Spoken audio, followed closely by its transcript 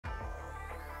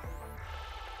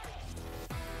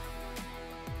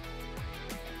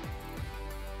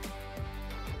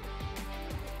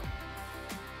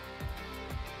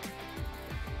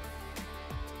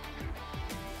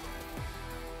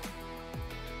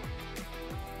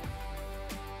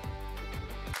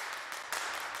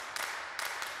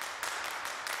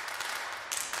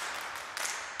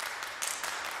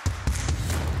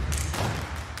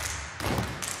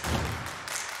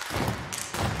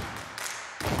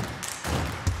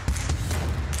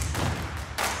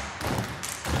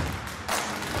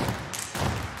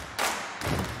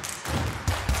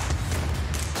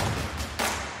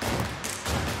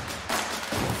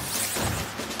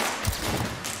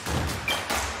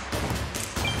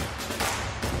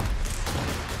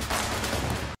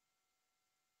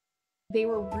They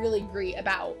were really great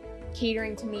about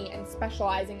catering to me and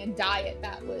specializing a diet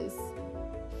that was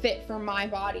fit for my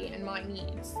body and my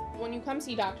needs. When you come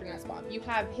see Dr. Nussbaum, you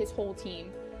have his whole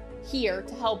team here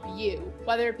to help you,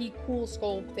 whether it be cool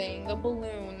sculpting, the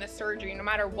balloon, the surgery, no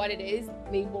matter what it is,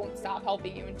 they won't stop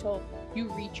helping you until you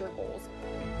reach your goals.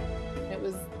 It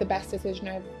was the best decision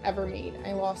I've ever made.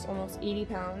 I lost almost 80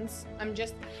 pounds. I'm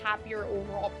just a happier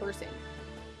overall person.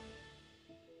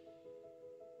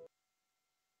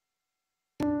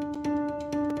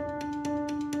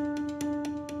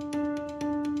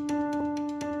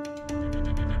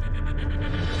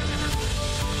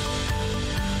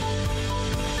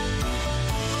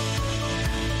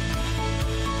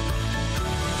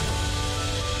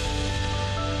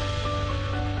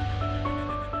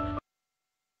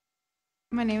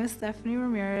 My name is Stephanie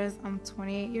Ramirez. I'm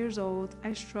 28 years old.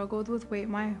 I struggled with weight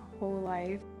my whole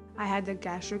life. I had the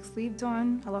gastric sleeve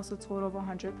done. I lost a total of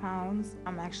 100 pounds.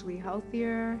 I'm actually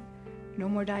healthier. No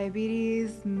more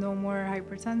diabetes, no more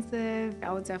hypertensive.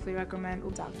 I would definitely recommend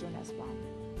Dr. Nussbaum.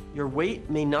 Your weight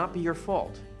may not be your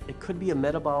fault. It could be a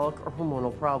metabolic or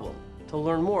hormonal problem. To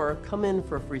learn more, come in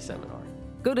for a free seminar.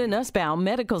 Go to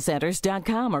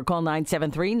NussbaumMedicalCenters.com or call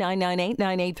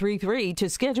 973-998-9833 to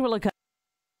schedule a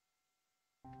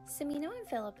Cimino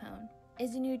 & Philippone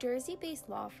is a New Jersey-based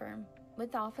law firm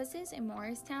with offices in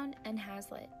Morristown and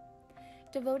Hazlitt,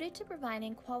 devoted to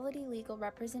providing quality legal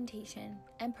representation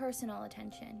and personal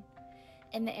attention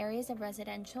in the areas of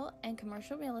residential and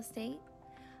commercial real estate,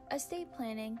 estate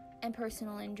planning, and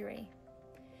personal injury.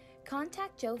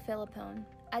 Contact Joe Philippone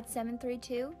at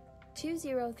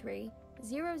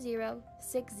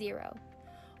 732-203-0060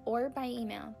 or by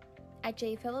email at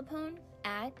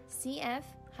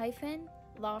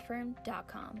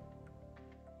jphilippone@cf-lawfirm.com.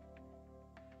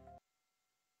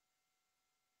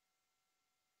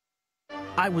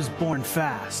 I was born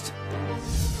fast.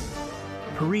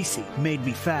 Parisi made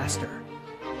me faster.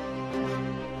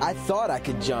 I thought I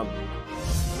could jump.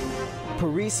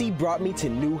 Parisi brought me to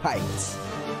new heights.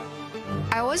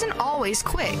 I wasn't always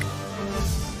quick.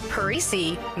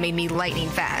 Parisi made me lightning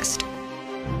fast.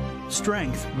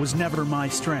 Strength was never my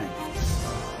strength.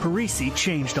 Parisi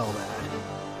changed all that.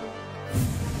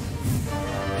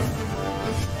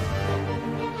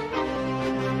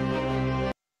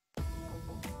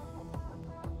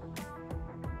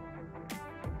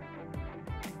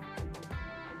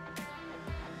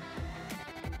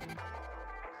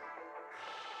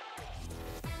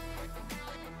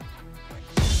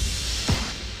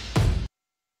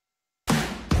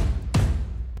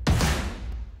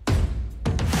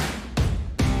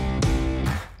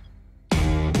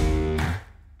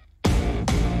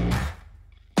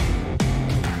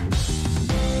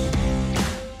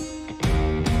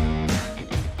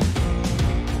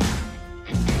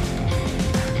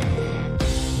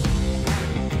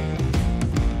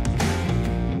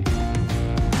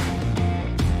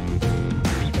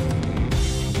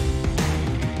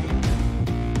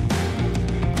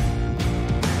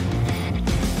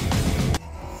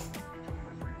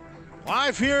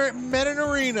 Live here at Mendham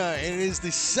Arena, and it is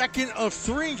the second of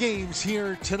 3 games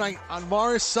here tonight on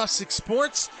Morris Sussex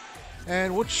Sports,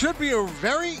 and what should be a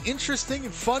very interesting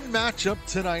and fun matchup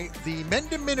tonight. The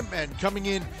Mendham Minutemen coming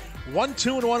in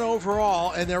 1-2-1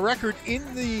 overall, and their record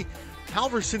in the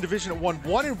Halverson division at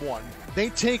 1-1-1. They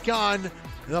take on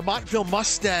the Montville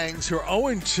Mustangs, who are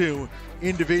 0-2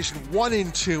 in division,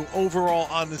 1-2 overall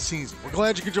on the season. We're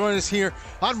glad you could join us here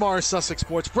on Morris Sussex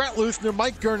Sports. Brett Luthner,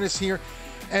 Mike Gurnis here.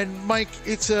 And Mike,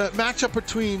 it's a matchup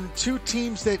between two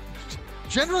teams that,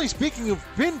 generally speaking, have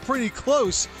been pretty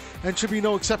close and should be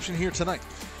no exception here tonight.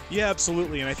 Yeah,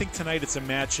 absolutely. And I think tonight it's a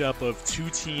matchup of two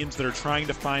teams that are trying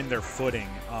to find their footing.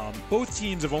 Both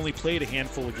teams have only played a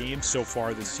handful of games so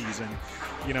far this season.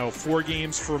 4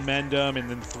 games for Mendham and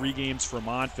then 3 games for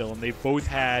Montville, and they've both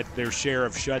had their share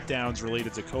of shutdowns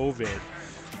related to COVID.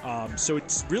 So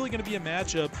it's really going to be a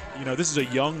matchup. This is a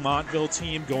young Montville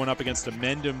team going up against a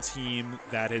Mendham team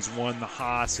that has won the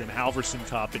Haas and Halverson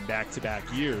Cup in back-to-back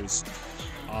years.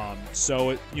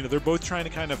 So they're both trying to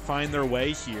kind of find their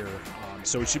way here.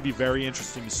 So it should be very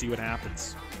interesting to see what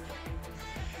happens.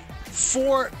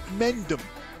 For Mendham,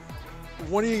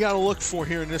 what do you got to look for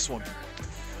here in this one?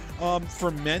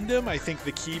 For Mendham, I think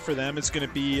the key for them is going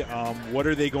to be what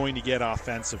are they going to get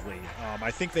offensively. I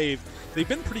think they've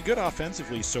been pretty good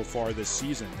offensively so far this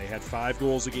season. They had 5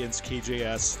 goals against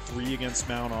KJS, 3 against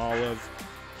Mount Olive.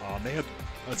 They had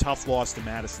a tough loss to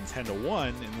Madison 10-1,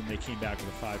 and then they came back with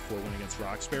a 5-4 win against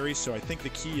Roxbury. So I think the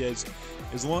key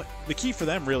the key for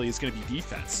them really is going to be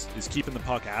defense, is keeping the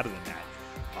puck out of the net.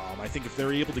 I think if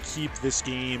they're able to keep this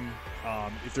game,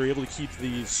 if they're able to keep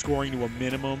the scoring to a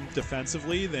minimum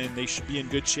defensively, then they should be in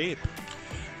good shape.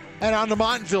 And on the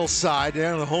Montville side,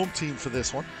 they're the home team for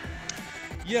this one.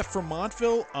 Yeah, for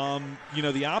Montville,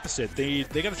 the opposite. They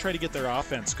got to try to get their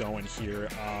offense going here.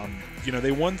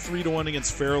 They won 3-1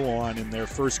 against Fairlawn in their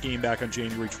first game back on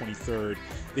January 23rd.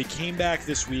 They came back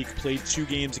this week, played 2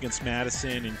 games against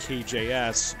Madison and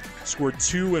KJS, scored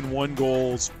 2 and 1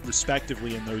 goals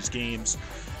respectively in those games.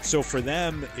 So for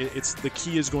them, it's the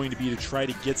key is going to be to try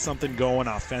to get something going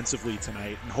offensively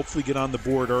tonight and hopefully get on the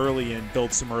board early and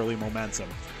build some early momentum.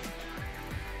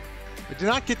 I did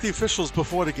not get the officials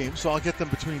before the game, so I'll get them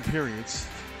between periods.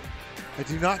 I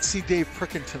do not see Dave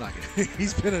Pricken tonight.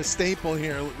 He's been a staple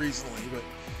here recently, but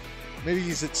maybe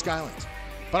he's at Skylands.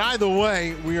 But either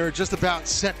way, we are just about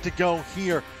set to go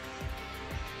here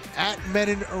at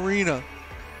Mendham Arena.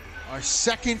 Our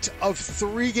second of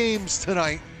 3 games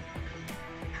tonight.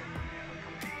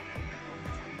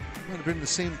 Would have been the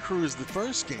same crew as the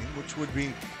first game, which would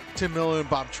be Tim Miller and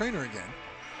Bob Traynor again.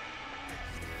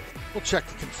 We'll check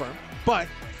to confirm. But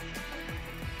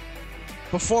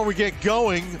before we get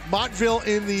going, Montville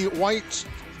in the white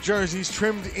jerseys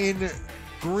trimmed in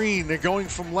green. They're going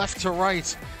from left to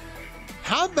right.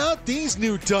 How about these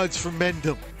new duds from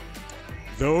Mendham?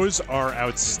 Those are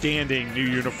outstanding new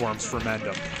uniforms for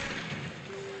Mendham.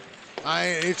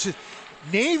 It's just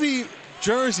navy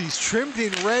jerseys trimmed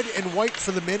in red and white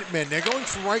for the Minutemen. They're going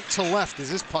from right to left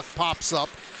as this puck pops up,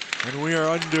 and we are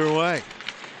underway.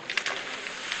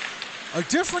 A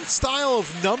different style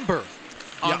of number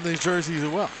on the jerseys as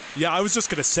well. Yeah, I was just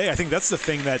going to say, I think that's the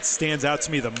thing that stands out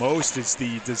to me the most is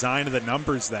the design of the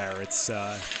numbers there. It's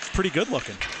pretty good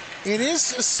looking. It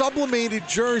is a sublimated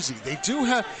jersey. They do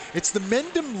have, it's the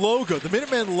Mendham logo, the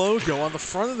Minutemen logo on the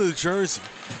front of the jersey.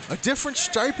 A different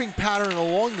striping pattern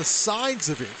along the sides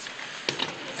of it.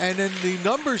 And then the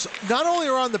numbers not only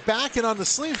are on the back and on the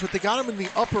sleeves, but they got them in the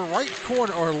upper right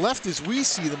corner, or left as we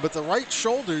see them, but the right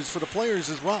shoulders for the players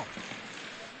as well.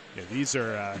 Yeah, these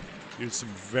are some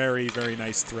very, very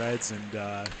nice threads,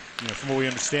 and from what we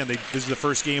understand, this is the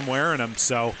first game wearing them.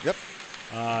 So,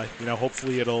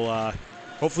 hopefully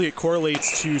hopefully it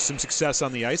correlates to some success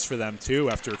on the ice for them too.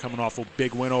 After coming off a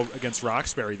big win against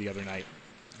Roxbury the other night.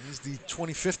 It is the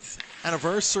 25th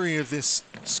anniversary of this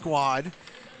squad,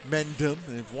 Mendham.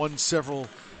 They've won several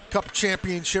Cup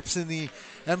championships in the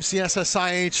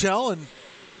MCSSIHL and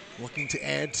looking to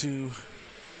add to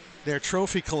their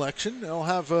trophy collection. They'll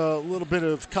have a little bit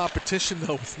of competition,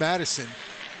 though, with Madison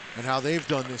and how they've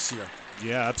done this year.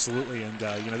 Yeah, absolutely. And,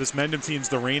 this Mendham team's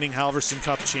the reigning Halverson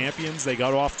Cup champions. They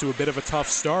got off to a bit of a tough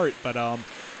start, but I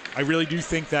really do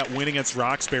think that win against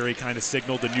Roxbury kind of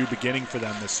signaled a new beginning for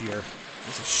them this year.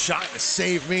 There's a shot and a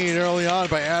save made early on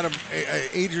by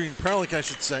Adrian Perlick, I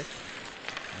should say.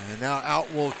 And now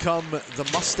out will come the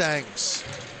Mustangs.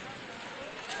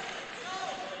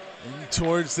 In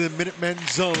towards the Minutemen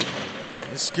zone.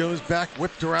 This goes back,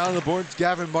 whipped around the boards.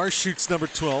 Gavin Marsh shoots number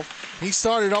 12. He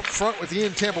started up front with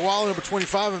Ian Tampawala, number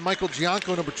 25, and Michael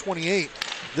Gianco, number 28.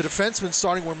 The defensemen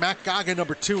starting were Matt Gaga,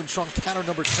 number 2, and Sean Catter,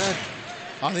 number 10.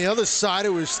 On the other side, it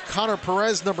was Connor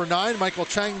Perez, number 9, Michael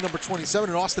Chang, number 27,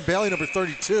 and Austin Bailey, number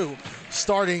 32,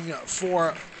 starting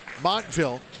for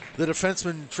Montville. The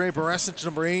defenseman Trey Boresich,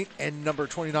 number 8, and number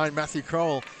 29, Matthew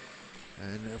Crowell.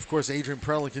 And, of course, Adrian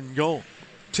Perlick in goal.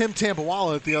 Tim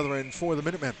Tampawala at the other end for the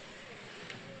Minutemen.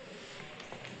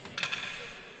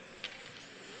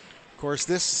 Of course,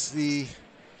 this is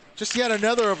just yet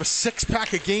another of a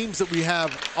 6-pack of games that we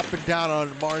have up and down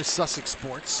on Morris Sussex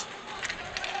Sports.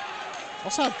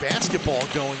 Also have basketball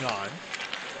going on.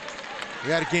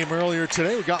 We had a game earlier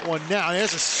today. We got one now.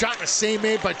 There's a shot and a save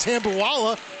made by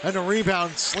Tampawala, and the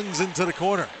rebound slings into the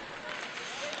corner.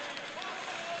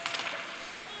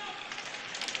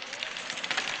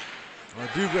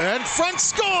 And front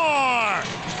score!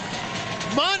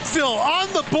 Montville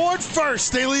on the board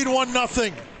first. They lead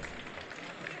 1-0.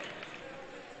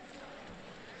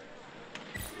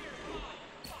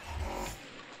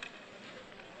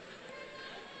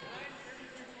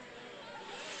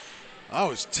 I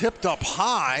was tipped up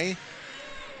high.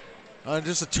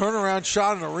 Just a turnaround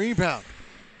shot and a rebound.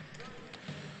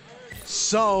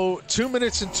 So 2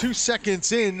 minutes and 2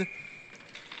 seconds in.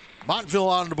 Montville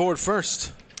on the board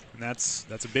first. And that's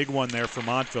a big one there for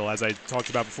Montville. As I talked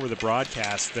about before the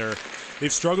broadcast,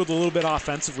 they've struggled a little bit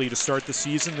offensively to start the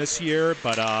season this year,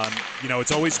 but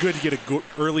it's always good to get an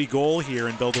early goal here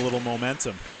and build a little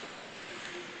momentum.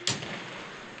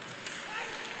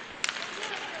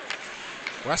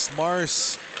 West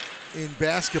Morris in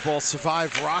basketball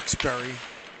survived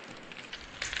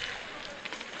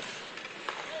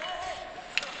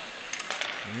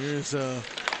Here's a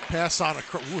pass on a.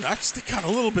 Ooh, that's got a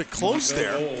little bit close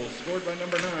there. Goal scored by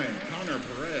number 9, Connor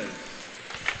Perez.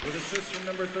 With assists from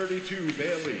number 32,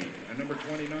 Bailey, and number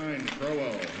 29,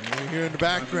 Crowell. And here in the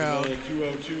background.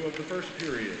 2:02 of the first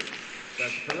period.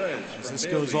 That's Perez. As this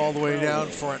goes all the way down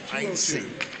for an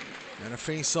icing. And a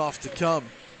face-off to come.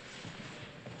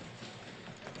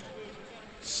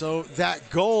 So that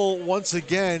goal, once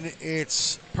again,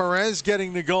 it's Perez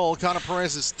getting the goal. Connor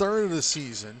Perez's third of the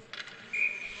season.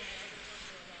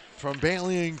 From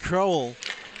Bailey and Crowell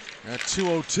at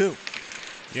 2:02.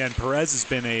 Yeah, and Perez has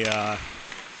been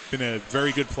a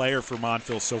very good player for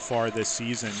Montville so far this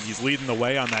season. He's leading the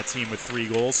way on that team with 3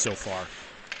 goals so far.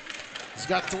 He's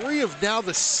got 3 of now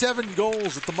the 7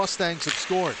 goals that the Mustangs have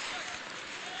scored.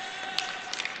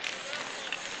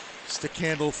 Stick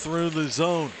handle through the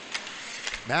zone.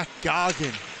 Matt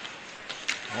Goggin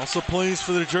also plays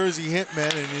for the Jersey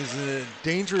Hitmen and is a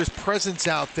dangerous presence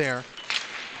out there.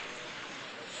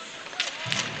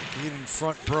 Lead in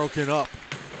front broken up.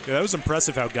 Yeah, that was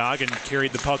impressive how Goggin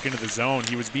carried the puck into the zone.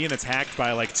 He was being attacked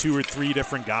by like 2 or 3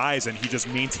 different guys, and he just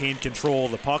maintained control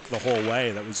of the puck the whole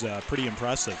way. That was pretty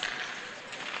impressive.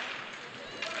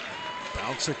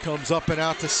 Bouncer comes up and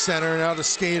out to center, now to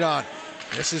skate on.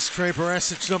 This is Trey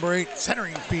Baresic, number 8.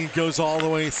 Centering feed goes all the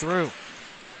way through.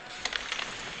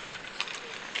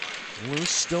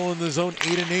 Loose still in the zone,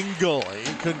 Aiden Engel.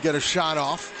 He couldn't get a shot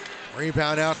off.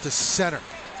 Rebound out to center.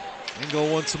 Engel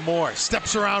once more,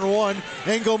 steps around one.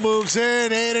 Engel moves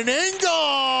in, Aiden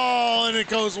Engel, and it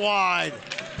goes wide.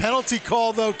 Penalty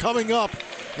call though coming up.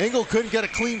 Engel couldn't get a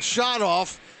clean shot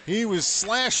off. He was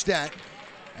slashed at,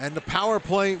 and the power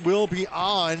play will be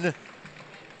on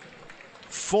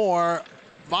for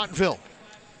Montville.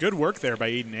 Good work there by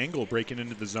Aiden Engel, breaking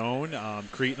into the zone,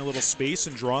 creating a little space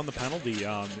and drawing the penalty.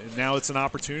 And now it's an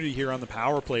opportunity here on the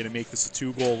power play to make this a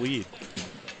 2-goal lead.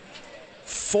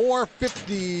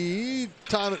 4:50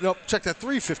 time. Nope, check that.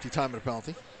 3:50 time of the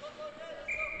penalty.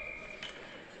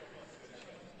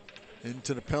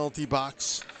 Into the penalty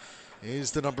box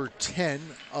is the number 10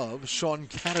 of Sean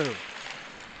Cato.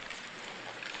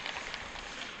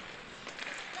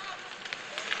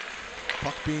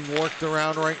 Puck being worked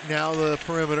around right now. The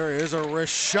perimeter is a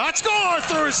wrist shot. Score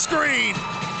through a screen.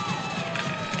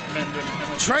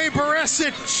 Trey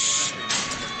Baresic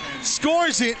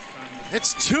scores it.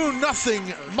 It's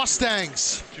 2-0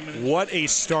 Mustangs. What a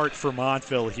start for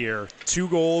Montville here. 2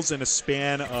 goals in a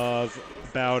span of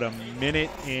about a minute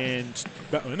and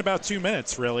in about 2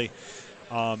 minutes, really.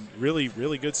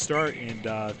 Really good start,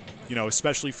 and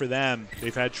especially for them,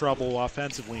 they've had trouble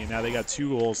offensively, and now they got 2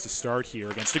 goals to start here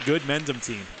against a good Mendham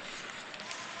team.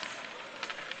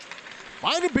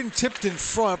 Might have been tipped in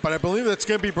front, but I believe that's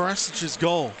going to be Baresic's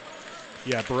goal.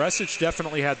 Yeah, Baresic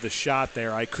definitely had the shot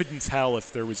there. I couldn't tell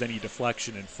if there was any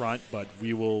deflection in front, but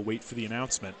we will wait for the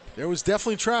announcement. There was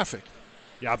definitely traffic.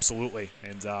 Yeah, absolutely,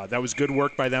 and that was good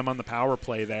work by them on the power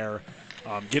play there.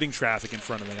 Getting traffic in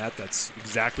front of the net, that's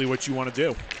exactly what you want to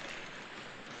do.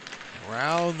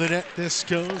 Around the net this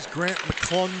goes. Grant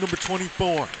McClung, number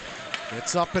 24.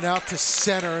 It's up and out to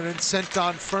center and then sent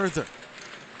on further.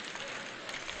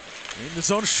 In the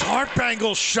zone, sharp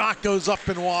angle shot goes up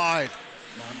and wide.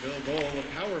 Montville goal, a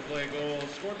power play goal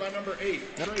scored by number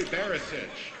 8, Trey Baresic.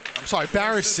 I'm sorry,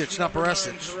 Baresic, not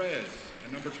Baresic. Perez,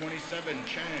 and number 27,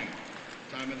 Chang.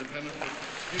 Time of the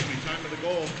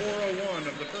goal, 4:01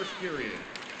 of the first period.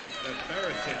 That's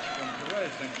Baresic from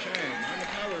Perez and Chang on the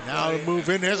power play. Now to move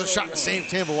in. There's a shot to save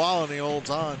Tambuwala, and he holds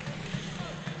on.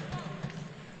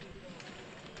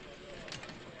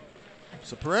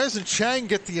 So Perez and Chang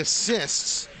get the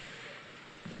assists.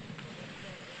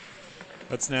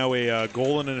 That's now a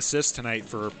goal and an assist tonight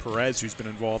for Perez, who's been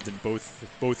involved in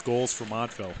both goals for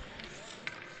Montville.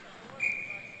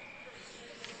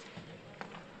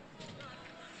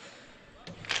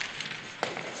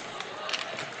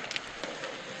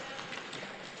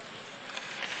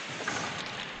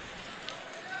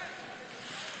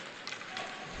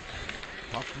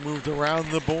 Puck moved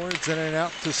around the boards and then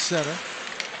out to center.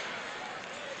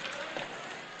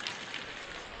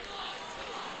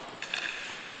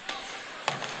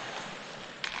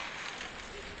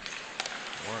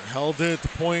 Held it at the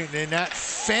point, and that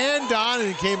fanned on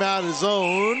and came out of his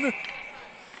own.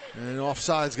 And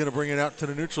offside's going to bring it out to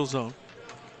the neutral zone.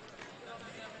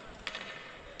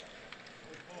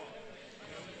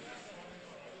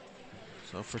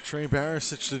 So for Trey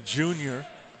Baresic, the junior,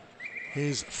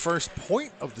 his first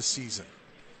point of the season.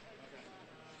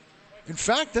 In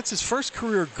fact, that's his first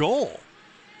career goal.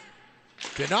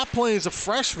 Did not play as a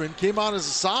freshman, came out as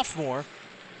a sophomore.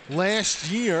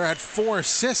 Last year had 4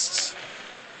 assists.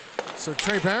 So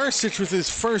Trey Baresic with his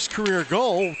first career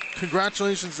goal,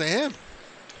 congratulations to him.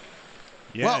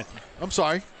 Yeah. Well, I'm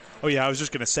sorry. Oh, yeah, I was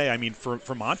just going to say, I mean,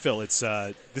 for Montville, this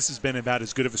has been about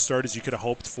as good of a start as you could have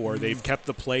hoped for. They've kept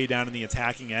the play down in the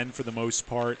attacking end for the most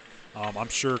part. I'm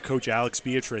sure Coach Alex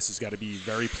Beatrice has got to be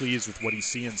very pleased with what he's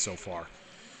seeing so far.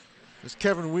 As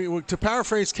to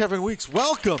paraphrase Kevin Weeks,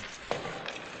 welcome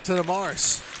to the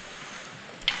Morris.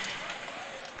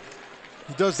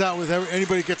 He does that with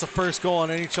anybody gets a first goal on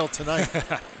NHL Tonight.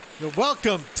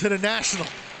 Welcome to the National.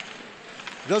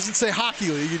 He doesn't say hockey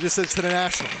league, he just says to the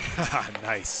National.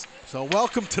 Nice. So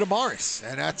welcome to the Morris,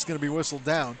 and that's going to be whistled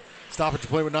down. Stop it to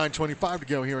play with 9:25 to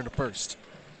go here in the first.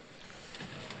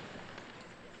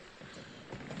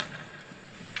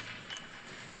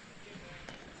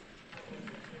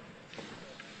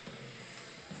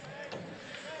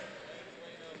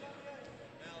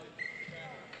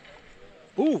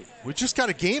 Ooh, we just got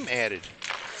a game added.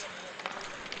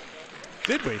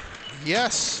 Did we?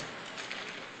 Yes.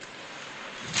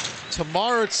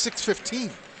 Tomorrow at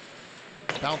 6:15.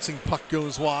 Bouncing puck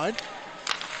goes wide.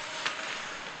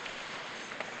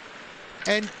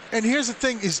 And here's the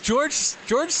thing: is George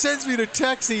sends me the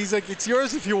text. And he's like, "It's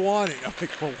yours if you want it." I'm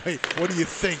like, "Well, wait. What do you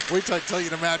think? Wait till I tell you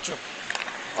the matchup."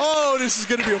 Oh, this is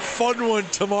going to be a fun one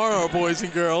tomorrow, boys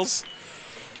and girls.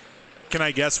 Can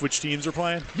I guess which teams are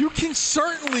playing? You can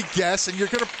certainly guess, and you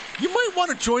might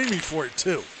want to join me for it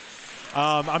too.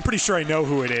 I'm pretty sure I know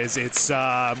who it is. It's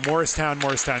Morristown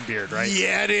Beard, right?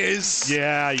 Yeah, it is.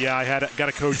 Yeah. I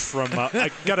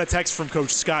got a text from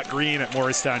Coach Scott Green at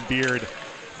Morristown Beard,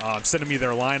 sending me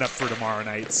their lineup for tomorrow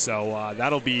night. So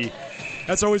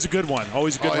that's always a good one.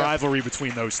 Always a good rivalry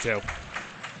between those two.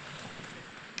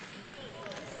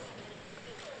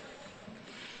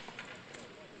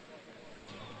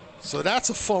 So that's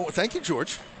a fun. Thank you,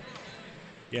 George.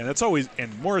 Yeah, that's always,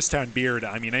 and Morristown Beard,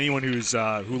 I mean, anyone who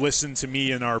listened to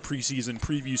me in our preseason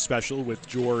preview special with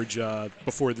George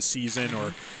before the season,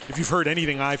 or if you've heard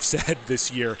anything I've said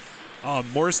this year,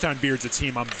 Morristown Beard's a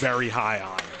team I'm very high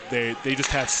on. They just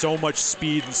have so much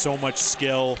speed and so much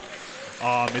skill.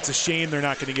 It's a shame they're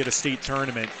not going to get a state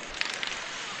tournament,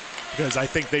 because I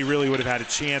think they really would have had a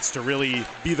chance to really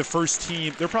be the first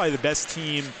team. They're probably the best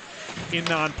team in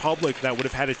non-public that would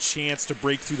have had a chance to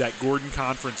break through that Gordon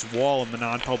Conference wall in the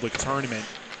non-public tournament.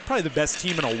 Probably the best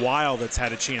team in a while that's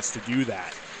had a chance to do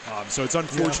that. So it's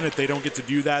unfortunate they don't get to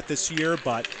do that this year,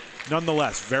 but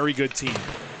nonetheless, very good team.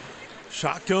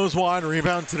 Shot goes wide,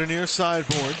 rebound to the near side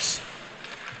boards.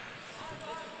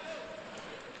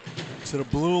 To the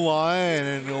blue line,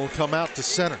 and it'll come out to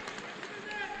center.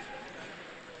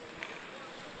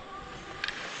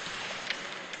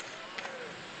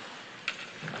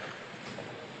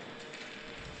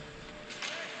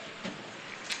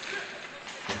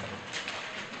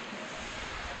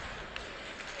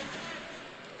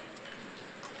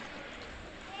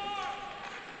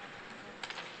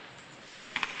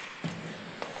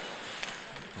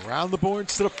 Around the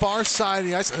boards to the far side of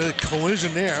the ice. A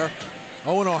collision there.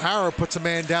 Owen O'Hara puts a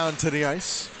man down to the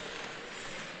ice.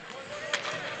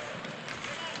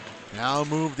 Now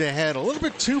moved ahead a little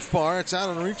bit too far. It's out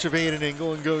of the reach of Aiden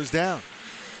Engel and goes down.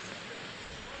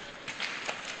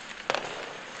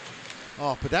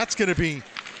 Oh, but that's going to be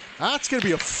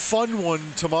a fun one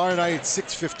tomorrow night at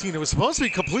 6:15. It was supposed to be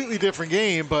a completely different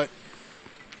game, but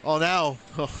now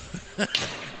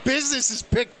business is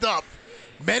picked up.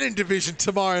 Mendham division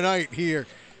tomorrow night here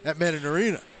at Mendham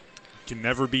Arena. Can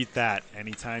never beat that.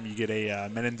 Anytime you get a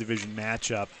Mendham division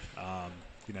matchup,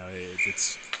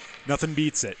 it's nothing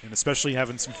beats it. And especially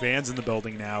having some fans in the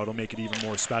building now, it'll make it even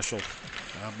more special.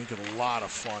 Make it a lot of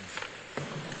fun.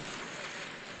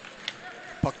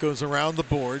 Puck goes around the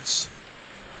boards.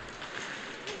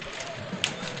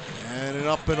 And it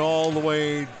up and all the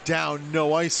way down,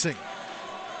 no icing.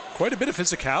 Quite a bit of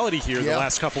physicality here the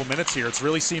last couple of minutes here. It's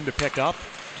really seemed to pick up.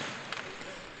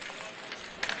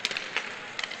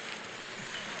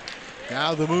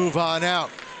 Now the move on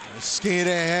out. Skate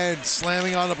ahead,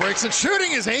 slamming on the brakes and shooting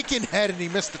his Aikenhead, and he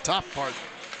missed the top part.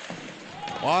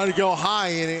 Wanted to go high,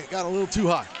 and it got a little too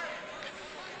high.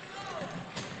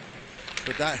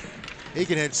 But that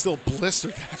Aikenhead still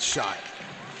blistered that shot.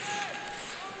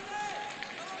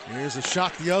 Here's a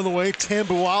shot the other way.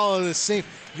 Tambuwala the same.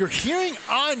 You're hearing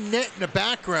on net in the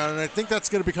background, and I think that's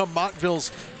going to become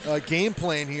Montville's game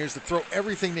plan here, is to throw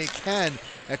everything they can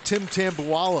at Tim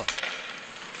Tambuwala.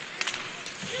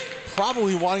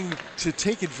 Probably wanting to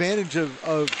take advantage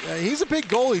of he's a big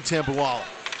goalie, Tambuwala.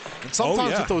 And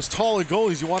sometimes with those taller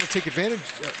goalies, you want to take advantage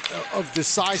of the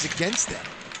size against them.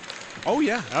 Oh,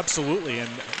 yeah, absolutely. And,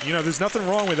 there's nothing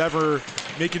wrong with ever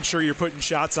making sure you're putting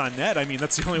shots on net. I mean,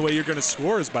 that's the only way you're going to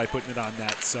score is by putting it on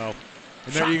net. So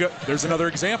And there you go. There's another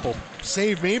example.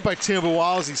 Save made by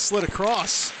Tambuwal as he slid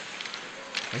across.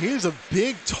 And he is a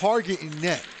big target in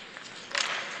net.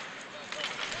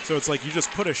 So it's like you just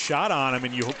put a shot on him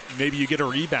and maybe you get a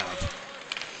rebound.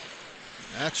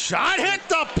 That shot hit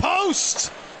the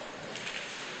post.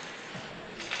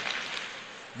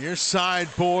 Near side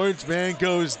boards, man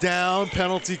goes down.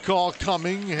 Penalty call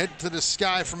coming. Head to the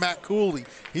sky for Matt Cooley.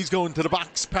 He's going to the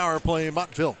box. Power play in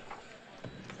Montville.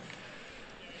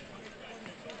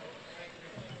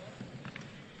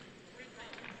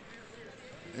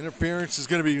 Interference is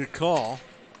going to be the call.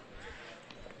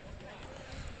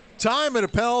 Time of the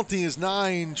penalty is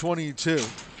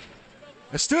 9:22.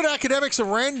 Astute Academics of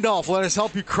Randolph, let us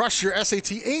help you crush your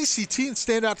SAT, ACT, and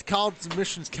stand out to college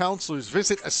admissions counselors.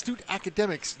 Visit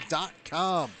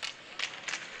astuteacademics.com.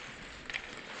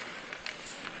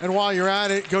 And while you're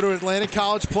at it, go to Atlantic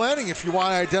College Planning if you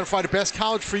want to identify the best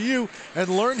college for you and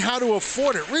learn how to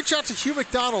afford it. Reach out to Hugh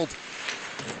McDonald,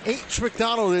 H.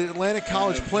 McDonald at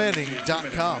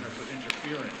AtlanticCollegePlanning.com.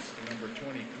 Interference, number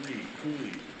 23,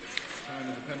 Cooley. Time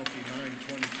of the penalty,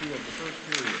 9:22 of the first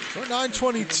period. So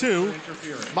 9:22,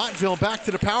 Montville back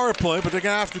to the power play, but they're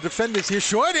going to have to defend this here.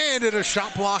 Short-handed, a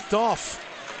shot blocked off.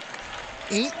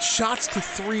 8 shots to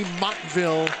 3,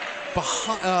 Montville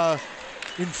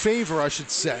in favor, I should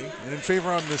say. And in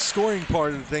favor on the scoring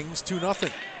part of things,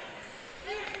 2-0.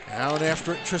 Down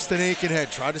after it, Tristan Aikenhead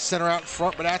tried to center out in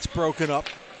front, but that's broken up.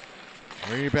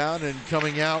 Rebound, and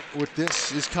coming out with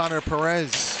this is Connor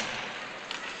Perez.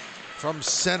 From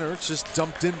center, it's just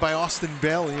dumped in by Austin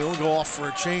Bailey. He'll go off for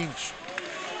a change.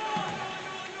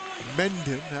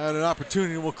 Mendham had an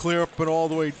opportunity. Will clear up it all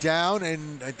the way down,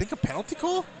 and I think a penalty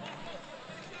call?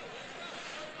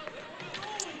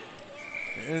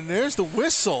 And there's the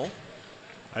whistle.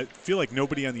 I feel like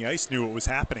nobody on the ice knew what was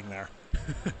happening there.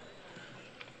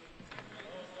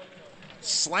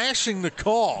 Slashing the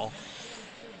call.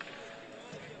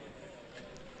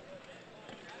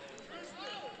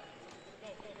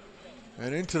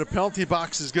 And into the penalty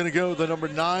box is going to go the number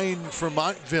 9 for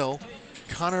Montville,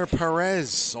 Connor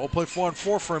Perez. All play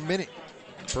 4-on-4 for a minute.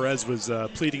 Perez was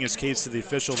pleading his case to the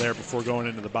official there before going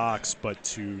into the box, but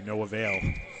to no avail.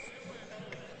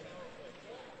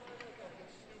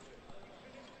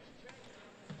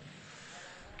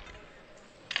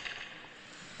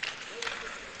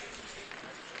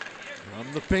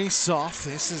 From the face-off,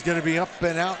 this is going to be up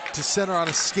and out to center on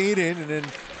a skate-in, and then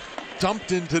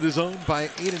dumped into the zone by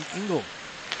Aiden Engel.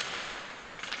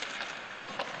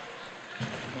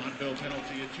 Montville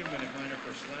penalty, a 2-minute minor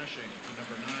for slashing.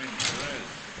 Number 9, Perez.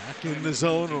 Back in the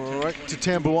zone, right to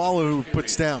Tambuwal, who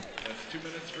puts down. That's 2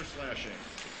 minutes for slashing.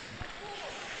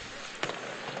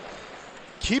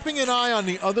 Keeping an eye on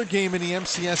the other game in the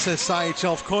MCSS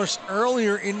IHL, of course,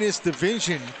 earlier in this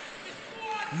division,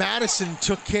 Madison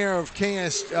took care of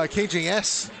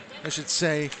KJS, I should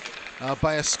say,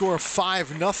 by a score of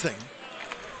 5-0.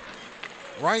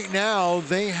 Right now,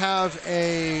 they have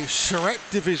a Charette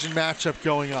Division matchup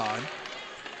going on.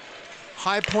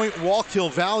 High Point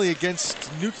Wallkill Valley against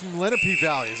Newton Lenape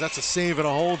Valley. That's a save and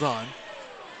a hold on.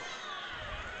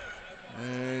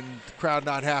 And the crowd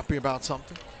not happy about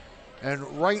something. And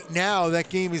right now, that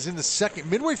game is in the second,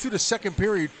 midway through the second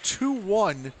period,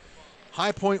 2-1,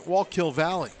 High Point Wallkill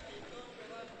Valley.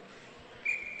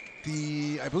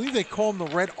 I believe they call them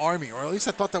the Red Army, or at least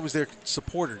I thought that was their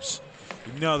supporters.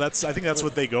 No, I think that's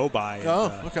what they go by.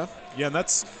 Oh, okay. Yeah, and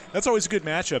that's always a good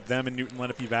matchup, them and Newton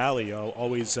Lenape Valley.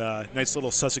 Always a nice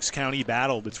little Sussex County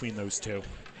battle between those two.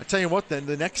 I tell you what, then,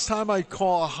 the next time I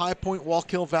call a High Point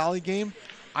Wallkill Valley game,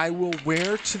 I will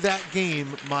wear to that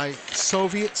game my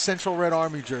Soviet Central Red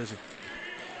Army jersey.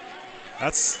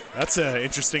 That's an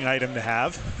interesting item to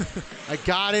have. I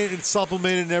got it and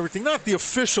supplemented and everything. Not the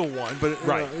official one, but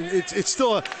right. It's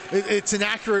still it's an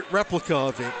accurate replica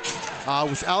of it,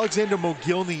 with Alexander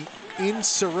Mogilny in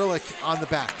Cyrillic on the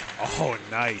back. Oh,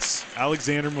 nice.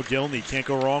 Alexander Mogilny. Can't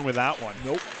go wrong with that one.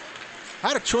 Nope. I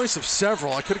had a choice of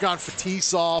several. I could have gone for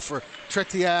Tisov or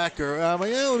Tretiak, or I'm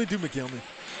like, let me do Mogilny.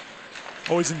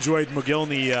 Always enjoyed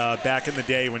Mogilny back in the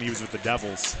day when he was with the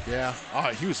Devils. Yeah.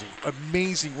 He was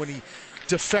amazing when he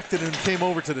defected and came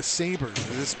over to the Sabres.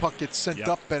 This puck gets sent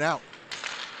up and out.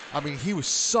 I mean, he was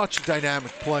such a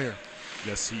dynamic player.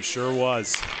 Yes, he sure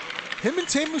was. Him and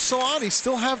Teemu Solani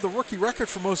still have the rookie record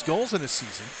for most goals in a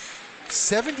season.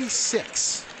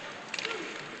 76.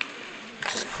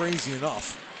 Which is crazy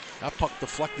enough. That puck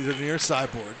deflected to the near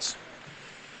sideboards.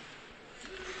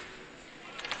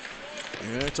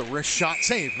 Yeah, it's a wrist shot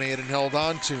save made and held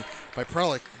on to by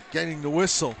Prelic, getting the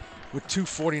whistle with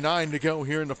 2:49 to go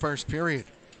here in the first period.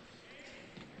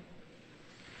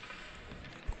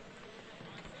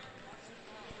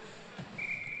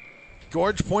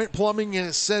 Gorge Point Plumbing, and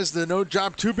it says the no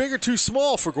job too big or too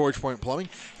small for Gorge Point Plumbing.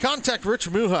 Contact Rich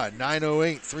Muha,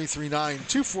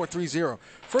 908-339-2430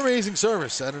 for amazing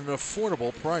service at an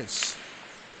affordable price.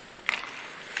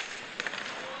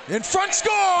 In front,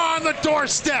 score on the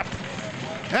doorstep.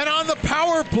 And on the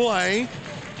power play,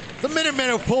 the Minutemen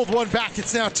have pulled one back.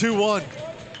 It's now 2-1.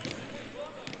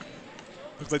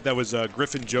 Looks like that was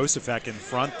Griffin Josephek in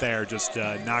front there, just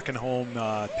knocking home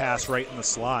pass right in the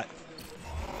slot.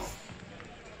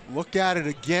 Look at it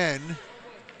again.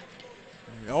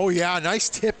 Oh, yeah, nice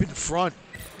tip in front.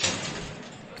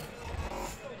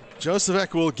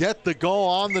 Josephek will get the goal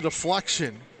on the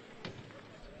deflection.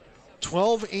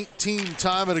 12-18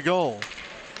 time of the goal.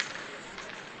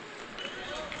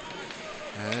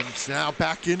 And it's now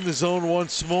back in the zone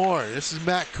once more. This is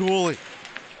Matt Cooley.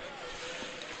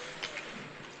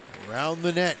 Around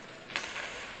the net.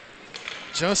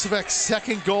 Josephek's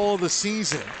second goal of the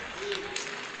season.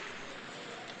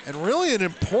 And really an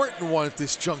important one at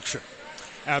this juncture.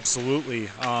 Absolutely.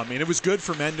 And it was good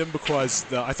for Mendham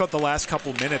because I thought the last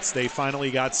couple minutes they finally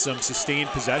got some sustained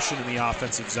possession in the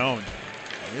offensive zone.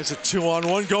 Here's a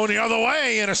 2-on-1 going the other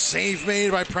way, and a save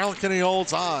made by Prelican. He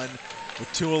holds on with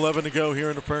 2:11 to go here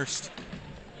in the first.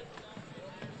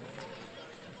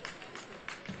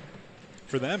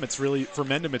 For them, for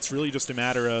Mendham, it's really just a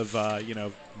matter of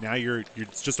now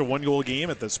it's just a one-goal game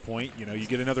at this point. You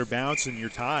get another bounce and you're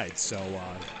tied. So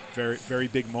very, very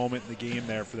big moment in the game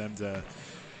there for them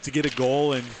to get a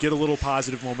goal and get a little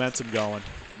positive momentum going.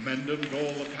 Mendham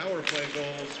goal, a power play goal,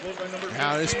 scored by number 15.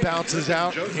 Now this bounces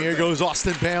out. Here goes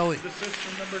Austin Bailey. Assist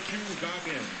from number 2,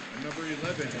 Goggin, and number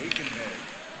 11, Aikenhead.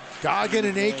 Goggin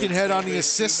and Aikenhead on the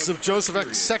assists of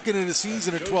Josephek, second in the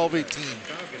season at 12-18.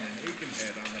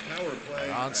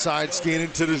 Onside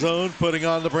skating to the zone, putting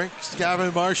on the brink.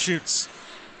 Gavin Marshutz.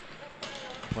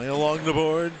 Play along the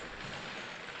board.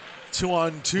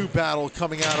 2-on-2 battle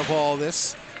coming out of all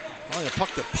this. Probably a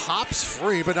puck that pops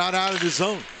free, but not out of the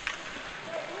zone.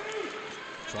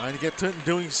 Trying to get to it and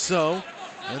doing so.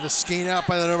 And the skate out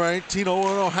by the number 18,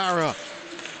 Owen O'Hara.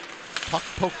 Puck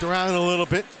poked around a little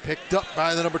bit. Picked up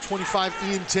by the number 25,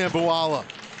 Ian Tambuwala.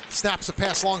 Snaps a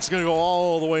pass long. It's going to go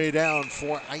all the way down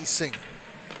for icing.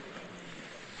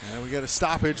 And we got a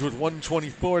stoppage with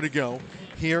 1:24 to go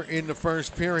here in the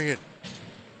first period.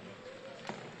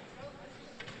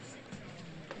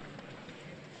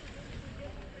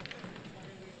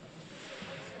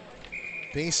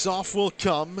 Face-off will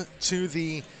come to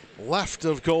the left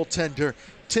of goaltender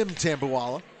Tim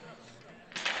Tambuwala.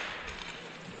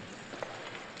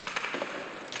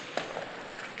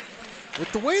 With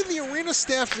the way the arena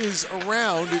staff is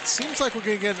around, it seems like we're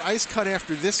going to get an ice cut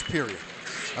after this period.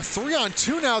 A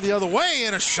 3-on-2 now the other way,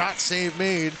 and a shot save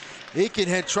made.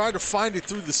 Aikenhead tried to find it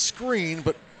through the screen,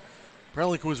 but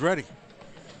Prelic was ready.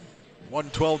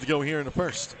 1:12 to go here in the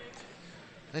first.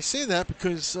 I say that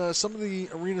because some of the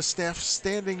arena staff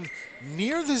standing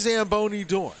near the Zamboni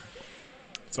door.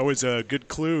 It's always a good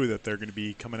clue that they're going to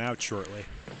be coming out shortly.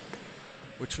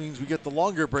 Which means we get the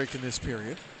longer break in this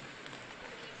period.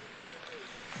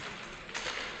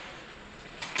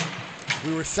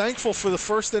 We were thankful for the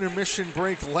first intermission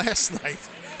break last night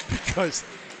because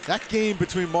that game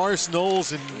between Morris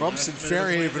Knowles and Rumson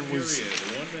Fairhaven was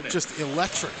just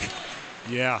electric.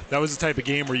 Yeah, that was the type of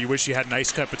game where you wish you had an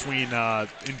ice cut between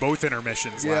in both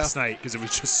intermissions last night because it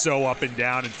was just so up and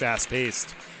down and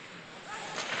fast-paced.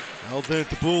 Held in at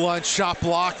the blue line, shot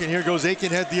block, and here goes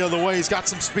Aikenhead the other way. He's got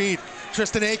some speed.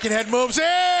 Tristan Aikenhead moves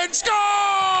in,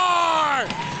 score!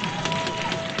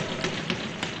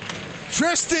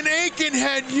 Tristan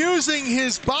Aikenhead using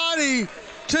his body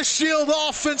to shield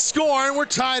off and score, and we're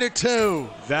tied at 2.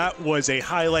 That was a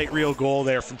highlight reel goal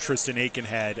there from Tristan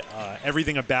Aikenhead.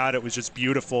 Everything about it was just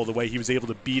beautiful, the way he was able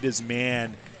to beat his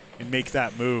man and make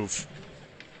that move.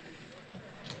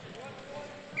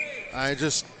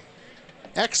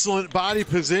 Excellent body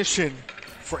position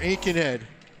for Aikenhead,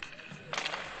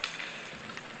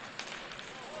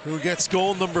 who gets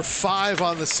goal number 5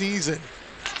 on the season.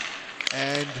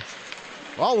 And,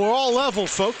 well, we're all level,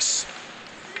 folks.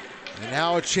 And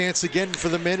now a chance again for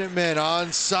the Minutemen.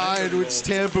 Onside, which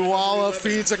Tambuwala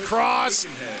feeds across.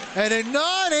 And they're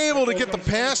not able to get the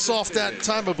pass off that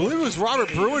time. I believe it was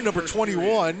Robert Bruin, number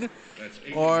 21.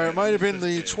 Or it might have been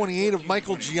the 28 of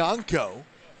Michael Gianco.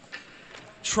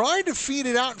 Tried to feed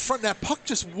it out in front, and that puck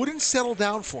just wouldn't settle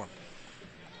down for him.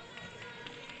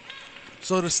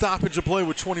 So the stoppage of play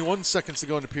with 21 seconds to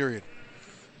go in the period.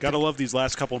 Got to love these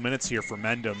last couple of minutes here for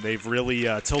Mendham. They've really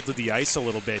tilted the ice a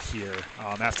little bit here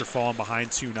after falling behind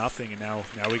 2-0, and now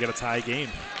we got a tie game.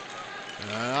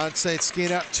 I'd say it's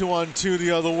skate out 2-on-2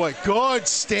 the other way. Good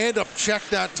stand-up check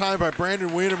that time by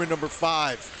Brandon Wiedemann, number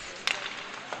 5.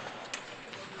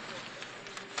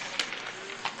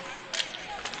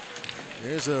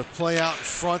 There's a play out in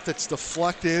front that's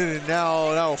deflected, and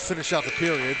now that will finish out the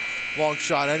period. Long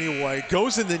shot anyway.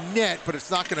 Goes in the net, but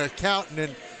it's not going to count, and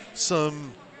then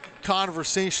some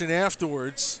conversation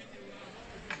afterwards.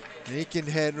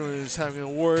 Aikenhead was having a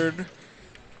word,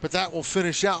 but that will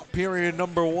finish out period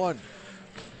number 1.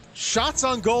 Shots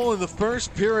on goal in the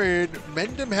first period.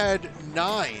 Mendham had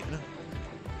 9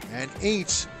 and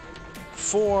 8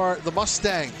 for the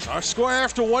Mustangs. Our score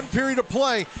after 1 period of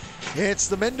play, it's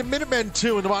the Mendham Minutemen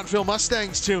 2 and the Montville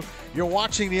Mustangs 2. You're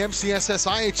watching the MCSS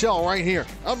IHL right here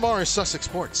on Morris Sussex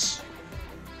Sports.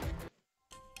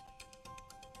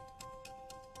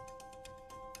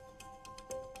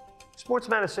 Sports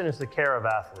medicine is the care of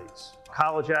athletes.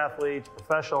 College athletes,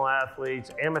 professional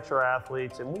athletes, amateur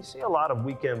athletes, and we see a lot of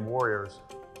weekend warriors.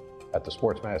 At the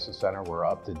Sports Medicine Center, we're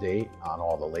up to date on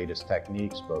all the latest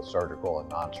techniques, both surgical and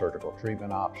non-surgical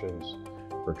treatment options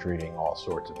for treating all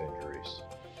sorts of injuries.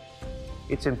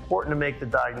 It's important to make the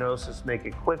diagnosis, make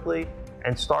it quickly,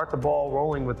 and start the ball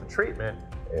rolling with the treatment.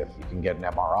 If you can get an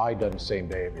MRI done the same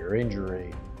day of your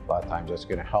injury, a lot of times that's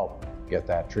going to help get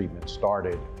that treatment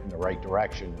started in the right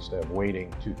direction instead of waiting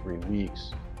 2-3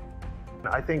 weeks.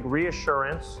 I think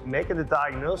reassurance, making the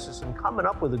diagnosis, and coming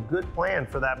up with a good plan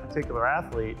for that particular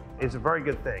athlete is a very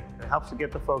good thing. It helps to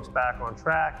get the folks back on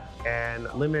track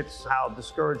and limits how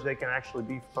discouraged they can actually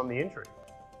be from the injury.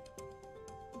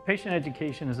 Patient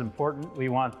education is important. We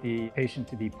want the patient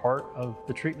to be part of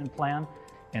the treatment plan,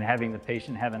 and having the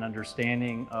patient have an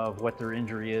understanding of what their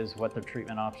injury is, what their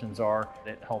treatment options are,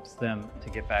 it helps them to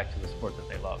get back to the sport that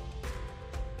they love.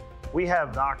 We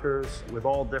have doctors with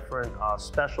all different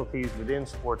specialties within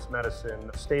sports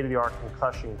medicine, state-of-the-art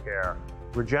concussion care,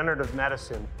 regenerative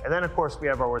medicine, and then of course we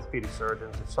have our orthopedic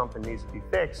surgeons. If something needs to be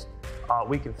fixed,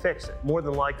 we can fix it, more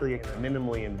than likely in a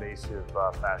minimally invasive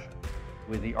fashion.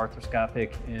 With the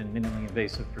arthroscopic and minimally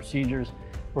invasive procedures,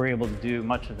 we're able to do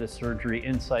much of this surgery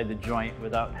inside the joint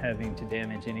without having to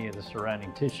damage any of the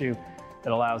surrounding tissue.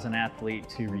 That allows an athlete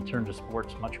to return to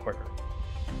sports much quicker.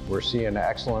 We're seeing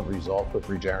excellent results with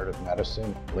regenerative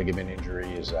medicine. Ligament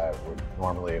injuries that would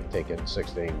normally have taken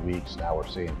 6 to 8 weeks, now we're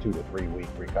seeing 2 to 3 week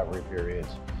recovery periods.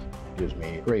 It gives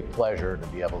me great pleasure to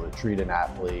be able to treat an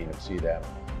athlete and see them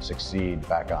succeed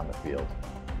back on the field.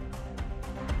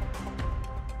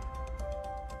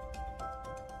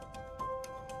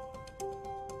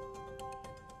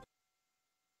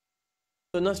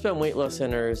 The Nussbaum Weight Loss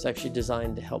Center is actually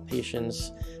designed to help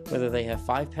patients whether they have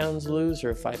 5 pounds to lose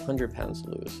or 500 pounds to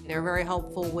lose. They're very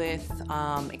helpful with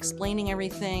explaining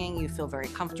everything. You feel very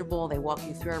comfortable. They walk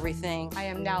you through everything. I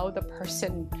am now the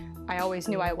person I always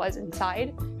knew I was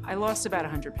inside. I lost about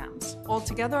 100 pounds.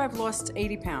 Altogether, I've lost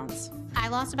 80 pounds. I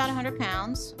lost about 100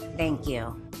 pounds. Thank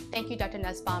you. Thank you, Dr.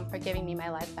 Nussbaum, for giving me my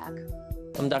life back.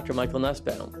 I'm Dr. Michael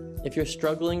Nussbaum. If you're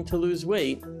struggling to lose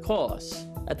weight, call us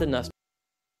at the Nussbaum.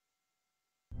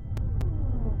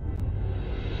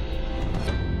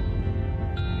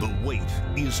 The wait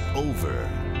is over.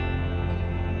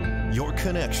 Your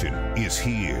connection is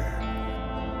here.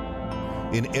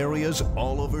 In areas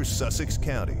all over Sussex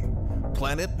County,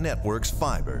 Planet Networks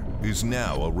fiber is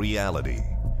now a reality.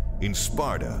 In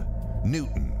Sparta,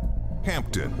 Newton,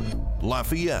 Hampton,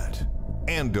 Lafayette,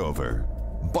 Andover,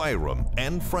 Byram,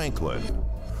 and Franklin,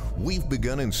 we've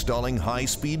begun installing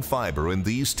high-speed fiber in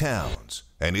these towns,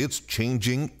 and it's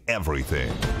changing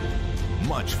everything.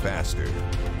 Much faster,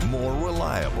 more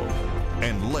reliable,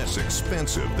 and less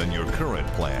expensive than your current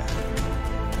plan.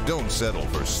 Don't settle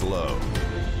for slow.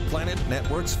 Planet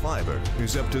Networks fiber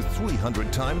is up to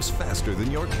 300 times faster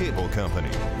than your cable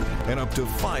company and up to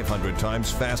 500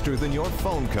 times faster than your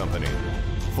phone company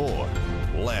for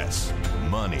less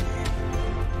money.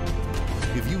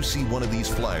 If you see one of these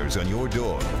flyers on your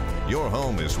door, your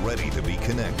home is ready to be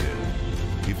connected.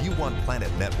 If you want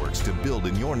Planet Networks to build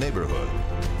in your neighborhood,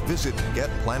 visit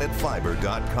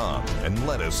getplanetfiber.com and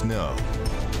let us know.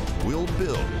 We'll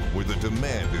build where the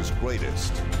demand is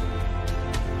greatest.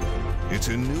 It's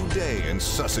a new day in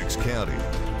Sussex County,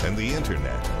 and the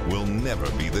internet will never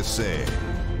be the same.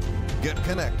 Get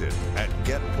connected at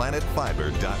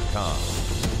getplanetfiber.com.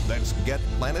 That's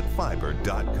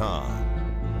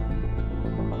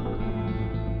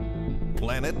getplanetfiber.com.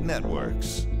 Planet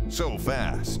Networks. So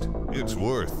fast, it's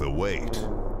worth the wait.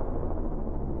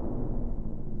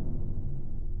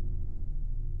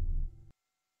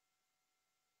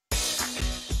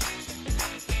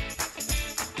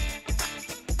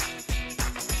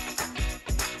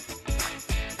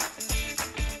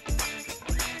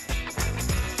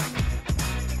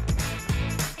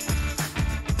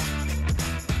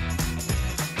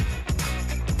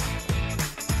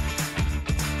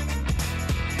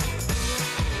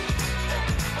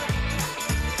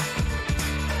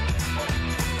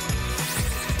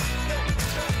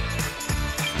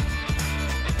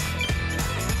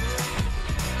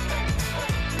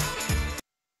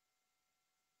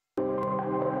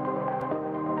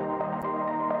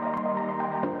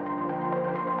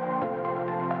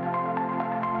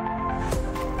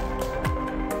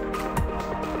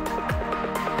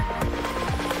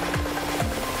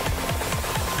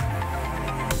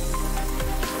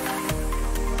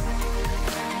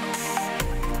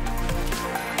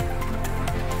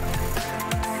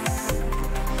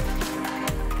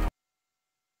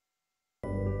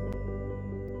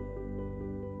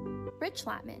 Rich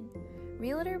Latman,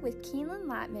 realtor with Keeneland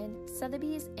Latman,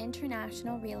 Sotheby's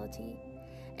International Realty,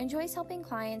 enjoys helping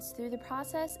clients through the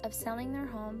process of selling their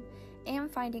home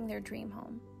and finding their dream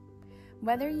home.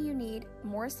 Whether you need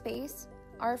more space,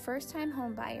 are a first-time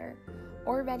home buyer,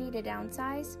 or ready to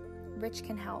downsize, Rich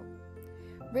can help.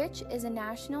 Rich is a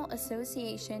National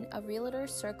Association of Realtors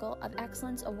Circle of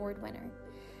Excellence Award winner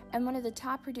and one of the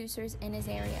top producers in his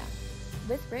area.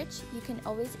 With Rich, you can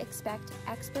always expect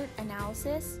expert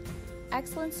analysis,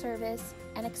 excellent service,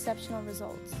 and exceptional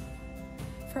results.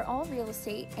 For all real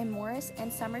estate in Morris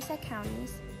and Somerset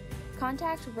counties,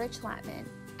 contact Rich Latman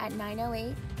at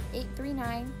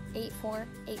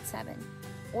 908-839-8487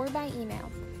 or by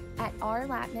email at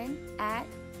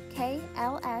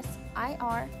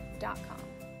rlatman@klsir.com.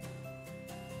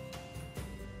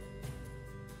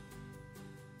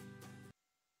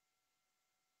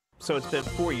 So it's been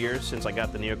 4 years since I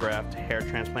got the NeoGraft hair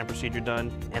transplant procedure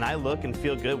done, and I look and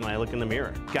feel good when I look in the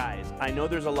mirror. Guys, I know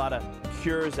there's a lot of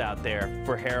cures out there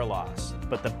for hair loss,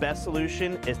 but the best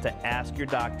solution is to ask your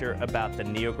doctor about the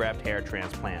NeoGraft hair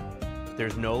transplant.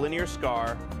 There's no linear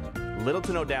scar, little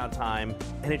to no downtime,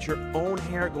 and it's your own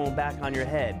hair going back on your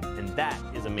head, and that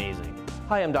is amazing.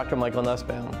 Hi, I'm Dr. Michael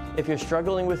Nussbaum. If you're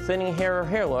struggling with thinning hair or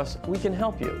hair loss, we can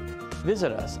help you.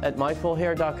 Visit us at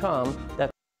myfullhair.com. That's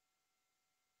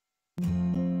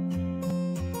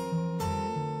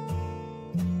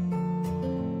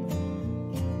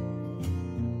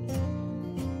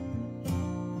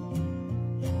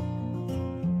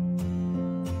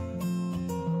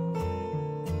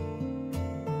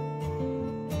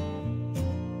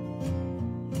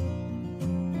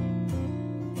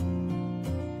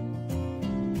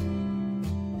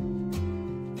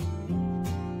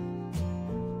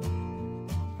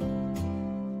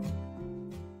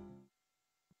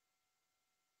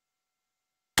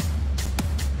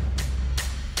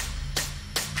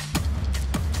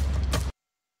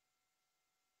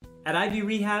At Ivy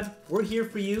Rehab, we're here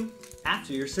for you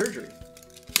after your surgery.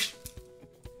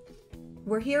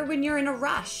 We're here when you're in a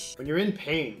rush. When you're in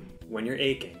pain. When you're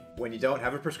aching. When you don't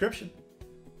have a prescription.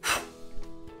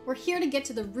 We're here to get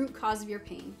to the root cause of your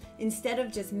pain. Instead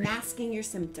of just masking your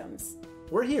symptoms.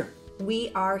 We're here.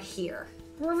 We are here.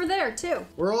 We're over there, too.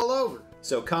 We're all over.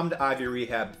 So come to Ivy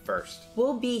Rehab first.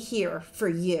 We'll be here for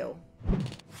you.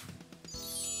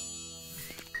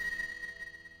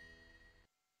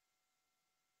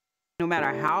 No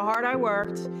matter how hard I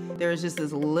worked, there was just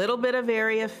this little bit of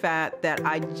area of fat that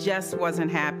I just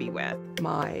wasn't happy with.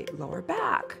 My lower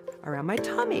back, around my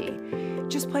tummy,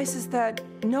 just places that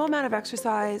no amount of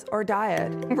exercise or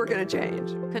diet were gonna change.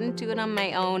 Couldn't do it on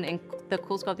my own, and the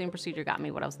Cool Sculpting procedure got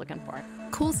me what I was looking for.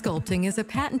 Cool Sculpting is a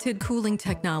patented cooling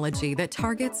technology that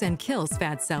targets and kills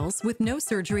fat cells with no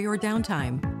surgery or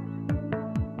downtime.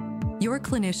 Your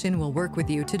clinician will work with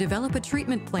you to develop a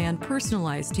treatment plan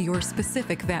personalized to your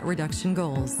specific fat reduction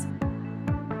goals.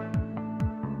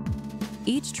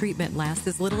 Each treatment lasts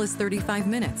as little as 35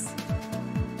 minutes.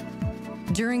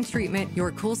 During treatment,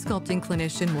 your Cool Sculpting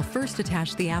clinician will first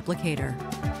attach the applicator.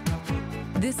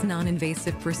 This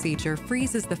non-invasive procedure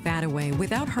freezes the fat away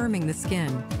without harming the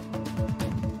skin.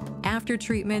 After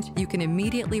treatment, you can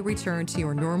immediately return to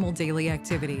your normal daily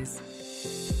activities.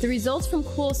 The results from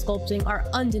Cool Sculpting are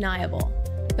undeniable.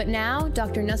 But now,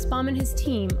 Dr. Nussbaum and his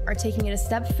team are taking it a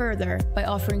step further by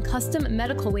offering custom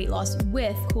medical weight loss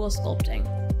with Cool Sculpting.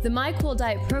 The MyCool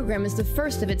Diet program is the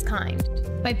first of its kind.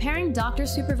 By pairing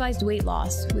doctor-supervised weight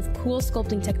loss with Cool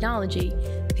Sculpting technology,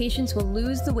 patients will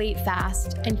lose the weight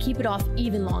fast and keep it off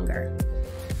even longer.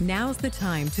 Now's the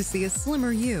time to see a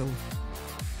slimmer you.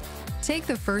 Take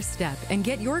the first step and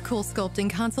get your Cool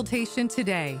Sculpting consultation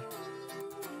today.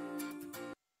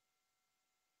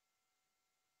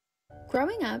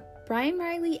 Growing up, Brian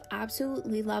Riley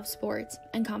absolutely loved sports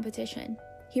and competition.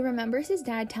 He remembers his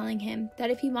dad telling him that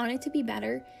if he wanted to be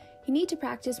better, he needed to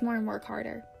practice more and work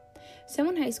harder. So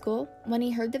in high school, when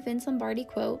he heard the Vince Lombardi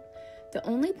quote, "The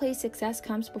only place success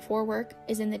comes before work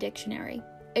is in the dictionary,"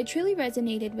 it truly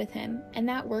resonated with him, and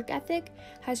that work ethic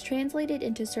has translated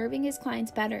into serving his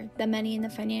clients better than many in the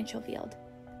financial field.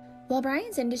 While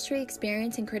Brian's industry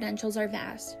experience and credentials are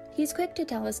vast, he's quick to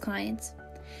tell his clients,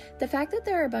 "The fact that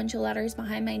there are a bunch of letters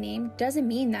behind my name doesn't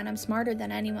mean that I'm smarter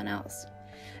than anyone else.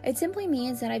 It simply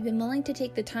means that I've been willing to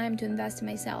take the time to invest in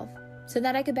myself so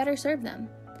that I could better serve them.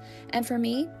 And for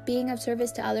me, being of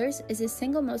service to others is the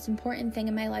single most important thing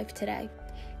in my life today."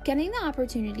 Getting the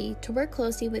opportunity to work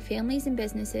closely with families and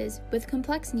businesses with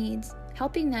complex needs,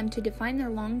 helping them to define their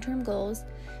long-term goals,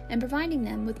 and providing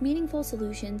them with meaningful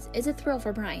solutions is a thrill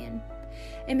for Brian.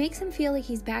 It makes him feel like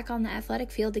he's back on the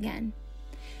athletic field again.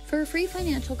 For a free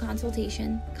financial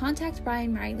consultation, contact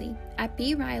Brian Riley at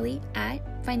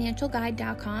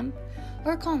briley@financialguide.com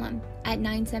or call him at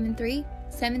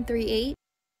 973-738.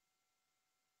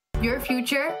 Your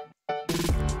future,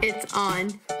 it's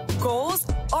on. Goals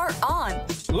are on.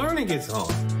 Learning is on.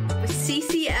 With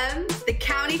CCM, the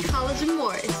County College of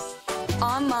Morris.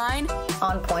 Online.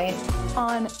 On point.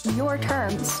 On your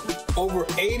terms. Over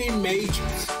 80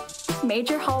 majors.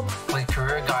 Major help. With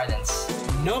career guidance.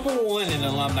 #1 in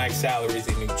alumni salaries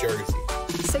in New Jersey.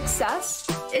 Success,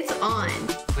 it's on.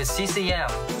 With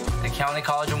CCM, the County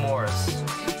College of Morris.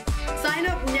 Sign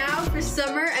up now for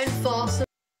summer and fall semester.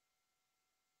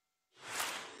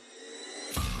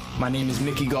 My name is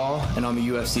Mickey Gall, and I'm a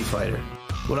UFC fighter.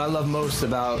 What I love most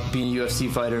about being a UFC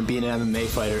fighter and being an MMA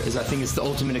fighter is I think it's the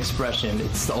ultimate expression.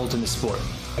 It's the ultimate sport.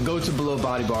 I go to Below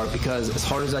Body Bar because as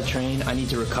hard as I train, I need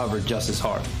to recover just as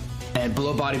hard. And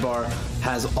Below Body Bar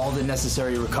has all the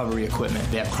necessary recovery equipment.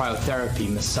 They have cryotherapy,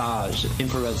 massage,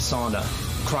 infrared sauna,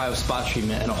 cryo spot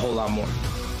treatment, and a whole lot more.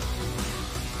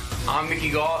 I'm Mickey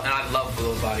Gall, and I love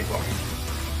Below Body Bar.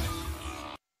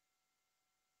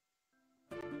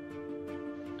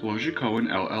 Pelosia Cohen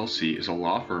LLC is a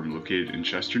law firm located in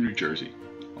Chester, New Jersey.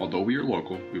 Although we are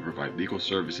local, we provide legal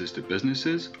services to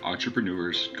businesses,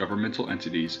 entrepreneurs, governmental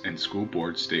entities, and school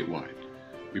boards statewide.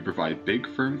 We provide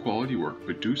big firm quality work,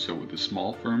 but do so with a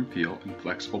small firm feel and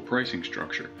flexible pricing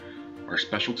structure. Our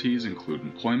specialties include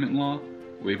employment law,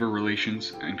 labor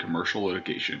relations, and commercial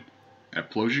litigation.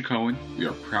 At Pelosia Cohen, we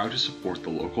are proud to support the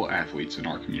local athletes in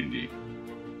our community.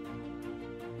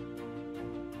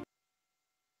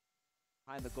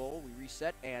 Behind the goal, we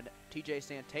reset, and TJ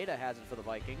Santata has it for the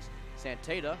Vikings.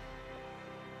 Santata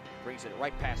brings it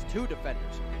right past two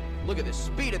defenders. Look at this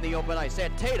speed in the open ice.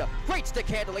 Santata, great stick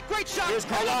handling, great shot. Here's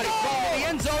Carlotti from the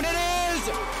end zone. It is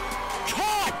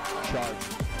caught. Charge.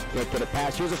 Good for the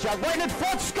pass. Here's a shot right in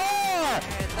front. Score!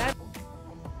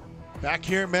 Back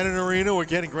here at Mendham Arena, we're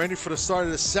getting ready for the start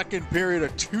of the second period, a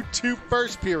 2-2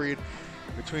 first period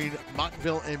between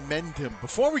Montville and Mendham.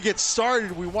 Before we get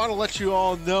started, we want to let you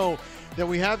all know that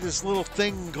we have this little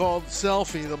thing called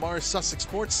selfie, the Morris Sussex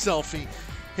Sports selfie.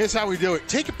 Here's how we do it.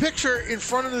 Take a picture in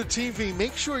front of the TV.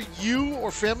 Make sure you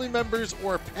or family members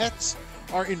or pets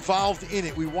are involved in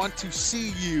it. We want to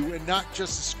see you and not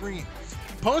just the screen.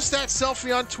 Post that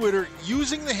selfie on Twitter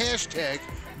using the hashtag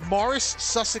Morris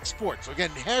Sussex Sports. Again,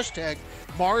 hashtag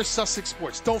Morris Sussex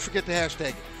Sports. Don't forget the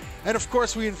hashtag. And of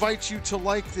course, we invite you to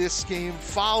like this game.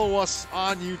 Follow us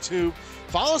on YouTube.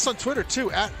 Follow us on Twitter too,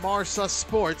 at Morris Sussex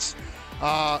Sports.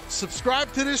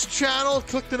 Subscribe to this channel.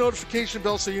 Click the notification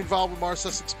bell so you're involved with Morris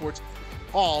Sussex Sports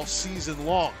all season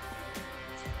long.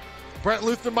 Brett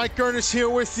Luther, Mike Gurnis here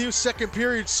with you. Second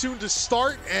period soon to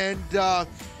start. And,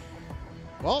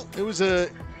 well, it was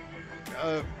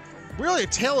really a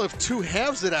tale of two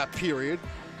halves of that period.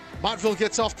 Montville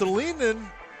gets off to the lead and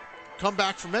come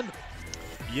back from Mendham.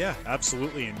 Yeah,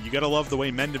 absolutely, and you got to love the way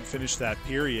Mendham finished that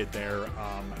period there.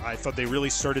 I thought they really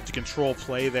started to control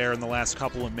play there in the last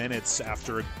couple of minutes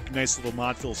after a nice little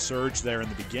Montville surge there in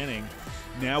the beginning.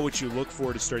 Now what you look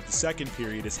for to start the second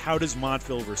period is how does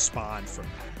Montville respond from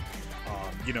that?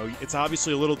 You know, it's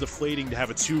obviously a little deflating to have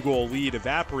a 2-goal lead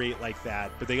evaporate like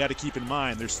that, but they got to keep in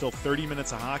mind there's still 30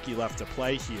 minutes of hockey left to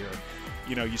play here.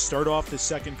 You know, you start off the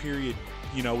second period,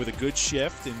 you know, with a good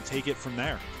shift and take it from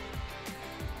there.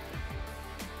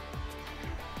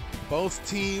 Both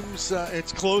teams,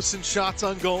 it's close in shots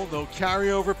on goal. No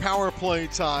carryover power play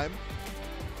time.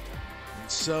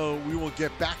 And so we will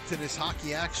get back to this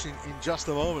hockey action in just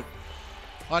a moment.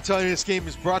 I'll tell you, this game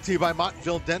is brought to you by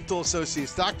Montville Dental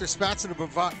Associates. Dr. Spatzner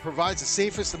provides the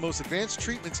safest and most advanced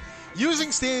treatments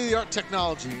using state-of-the-art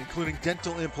technology, including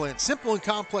dental implants, simple and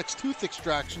complex tooth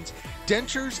extractions,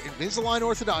 dentures, Invisalign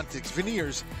orthodontics,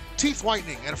 veneers, teeth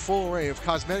whitening, and a full array of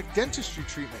cosmetic dentistry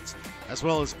treatments, as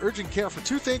well as urgent care for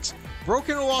toothaches,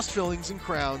 broken or lost fillings and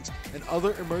crowns, and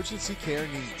other emergency care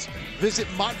needs. Visit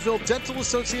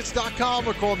MontvilleDentalAssociates.com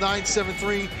or call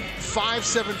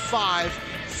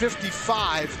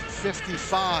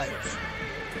 973-575-5555.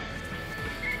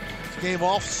 This game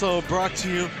also brought to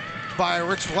you by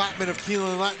Rich Latman of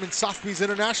Keelan & Latman, Sotheby's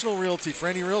International Realty. For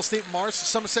any real estate in Morris or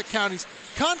Somerset counties,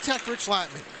 contact Rich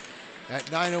Latman at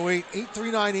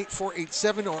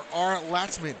 908-839-8487 or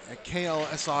rlatzman at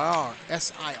KLSIR.com.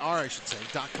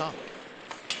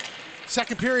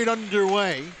 Second period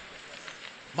underway.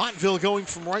 Montville going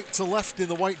from right to left in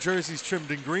the white jerseys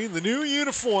trimmed in green. The new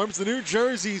uniforms, the new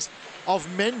jerseys of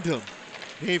Mendham.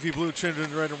 Navy blue trimmed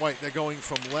in red and white. They're going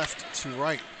from left to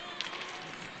right.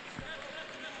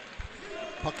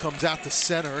 Puck comes out to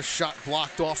center, shot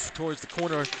blocked off towards the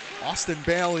corner. Austin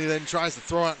Bailey then tries to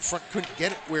throw out in front, couldn't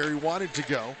get it where he wanted to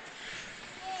go.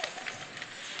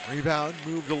 Rebound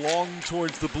moved along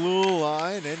towards the blue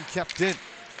line and kept in.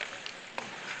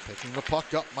 Picking the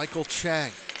puck up, Michael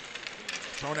Chang.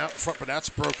 Thrown out in front, but that's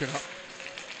broken up.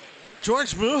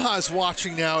 George Muha's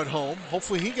watching now at home.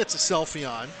 Hopefully he gets a selfie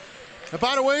on. And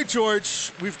by the way,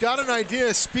 George, we've got an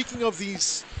idea, speaking of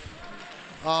these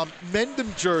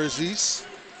Mendham jerseys,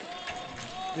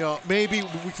 you know, maybe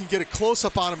we can get a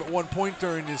close-up on them at one point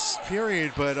during this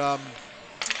period, but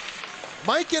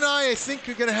Mike and I think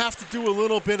are going to have to do a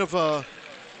little bit of a,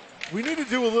 we need to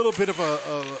do a little bit of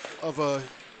a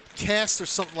cast or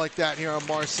something like that here on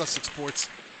Morris Sussex Sports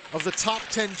of the top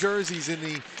 10 jerseys in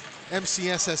the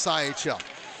MCSS IHL.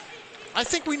 I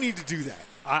think we need to do that.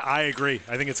 I agree.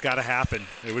 I think it's got to happen.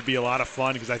 It would be a lot of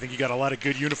fun because I think you got a lot of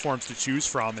good uniforms to choose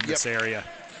from in this area.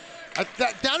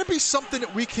 That'd be something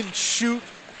that we can shoot.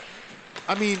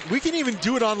 I mean, we can even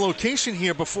do it on location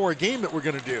here before a game that we're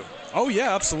going to do. Oh,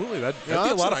 yeah, absolutely. That'd be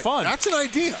a lot of fun. That's an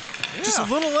idea. Yeah. Just a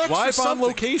little extra live something. on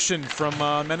location from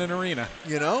Mendham Arena.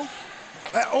 You know?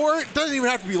 Or it doesn't even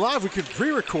have to be live. We could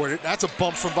pre-record it. That's a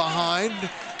bump from behind.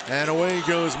 And away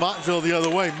goes Montville the other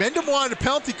way. Mendham wanted a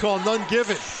penalty call, none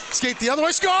given. Skate the other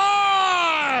way, score!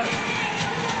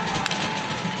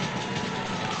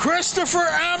 Christopher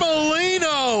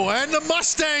Amelino, and the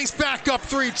Mustangs back up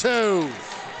 3-2.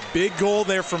 Big goal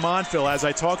there for Montville. As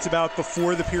I talked about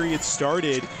before the period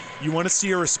started, you want to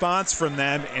see a response from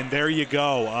them, and there you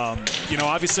go. You know,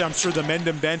 obviously I'm sure the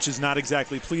Mendham bench is not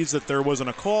exactly pleased that there wasn't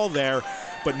a call there,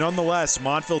 but nonetheless,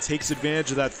 Montville takes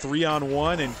advantage of that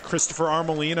 3-on-1, and Christopher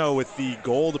Amelino with the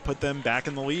goal to put them back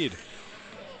in the lead.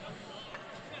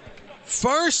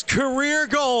 First career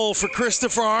goal for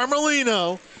Christopher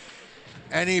Amelino,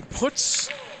 and he puts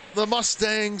the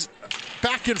Mustangs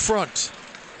back in front.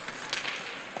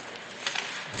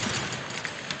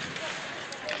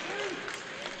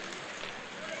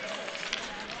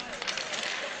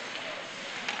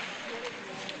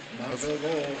 Montville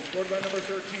goal scored by number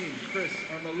 13, Chris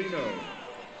Amelino.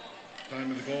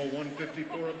 Time of the goal,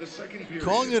 1:54 of the second period.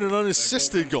 Calling it an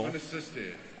unassisted goal.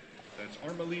 Unassisted. That's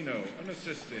Amelino,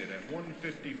 unassisted at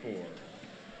 1:54.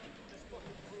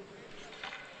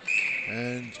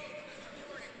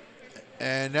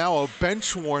 And now a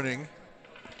bench warning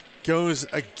goes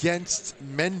against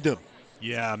Mendham.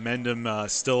 Yeah, Mendham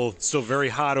still very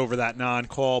hot over that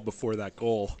non-call before that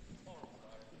goal.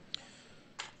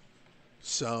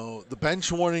 So the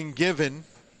bench warning given.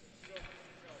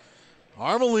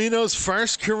 Amelino's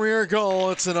first career goal.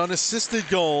 It's an unassisted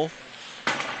goal.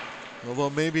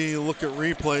 Although maybe you look at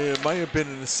replay, it might have been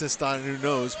an assist on it, who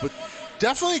knows. But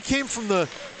definitely came from the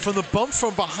bump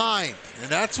from behind. And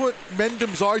that's what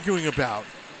Mendham's arguing about.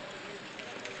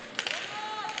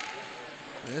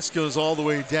 This goes all the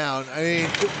way down. I mean,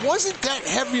 it wasn't that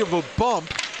heavy of a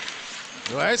bump.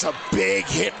 There's a big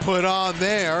hit put on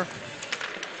there.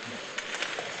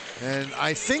 And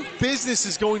I think business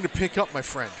is going to pick up, my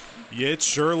friend. Yeah, it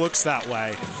sure looks that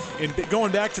way. And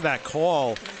going back to that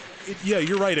call, yeah,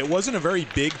 you're right. It wasn't a very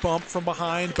big bump from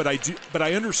behind, but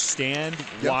I understand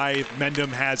why Mendham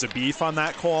has a beef on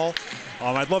that call.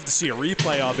 I'd love to see a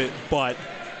replay of it, but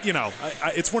you know,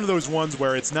 it's one of those ones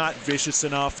where it's not vicious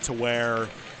enough to where,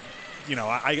 you know,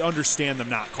 I understand them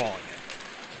not calling it.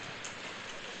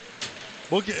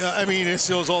 We'll get, I mean, this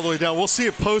goes all the way down. We'll see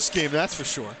it post game, that's for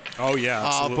sure. Oh yeah,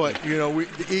 absolutely. But you know, we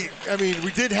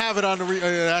did have it on the.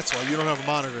 That's why you don't have a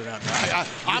monitor down there.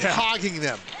 I'm hogging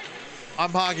them.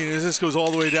 I'm hogging it. This goes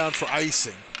all the way down for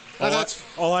icing.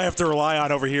 All I have to rely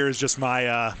on over here is just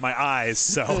my my eyes.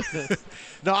 So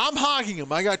no, I'm hogging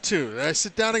them. I got two. I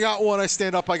sit down, I got one. I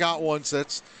stand up, I got one. So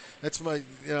that's my.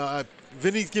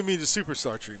 Vinny's giving me the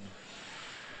superstar treatment.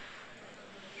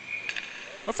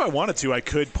 If I wanted to, I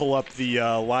could pull up the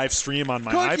live stream on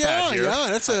my iPad here. Yeah,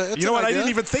 that's you know what? I didn't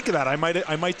even think of that. I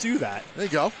might do that. There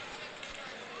you go.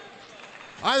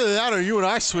 Either that or you and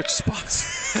I switch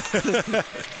spots.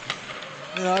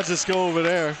 I'll just go over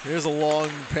there. Here's a long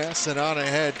pass and on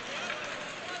ahead.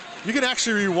 You can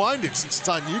actually rewind it since it's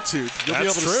on YouTube. You'll be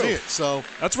able to see it. So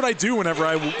that's what I do whenever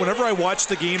I watch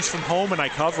the games from home and I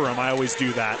cover them. I always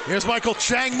do that. Here's Michael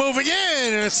Chang moving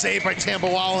in, and a save by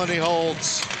Tambawala, and he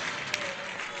holds.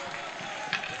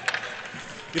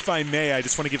 If I may, I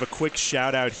just want to give a quick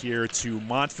shout out here to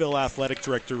Montville Athletic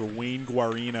Director Wayne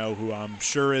Guarino, who I'm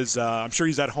sure he's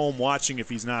at home watching if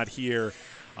he's not here.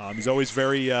 He's always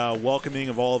very welcoming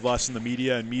of all of us in the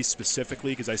media, and me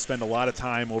specifically, because I spend a lot of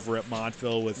time over at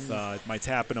Montville with my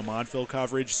Tap into Montville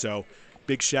coverage. So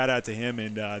big shout out to him,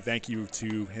 and thank you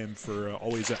to him for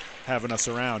always having us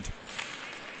around.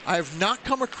 I have not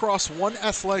come across one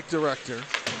athletic director,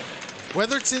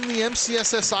 whether it's in the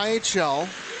MCSS IHL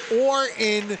or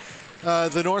in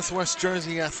the Northwest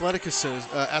Jersey Athletic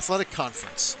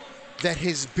Conference, that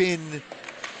has been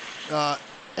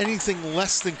anything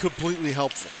less than completely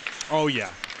helpful. Oh, yeah.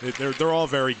 They're all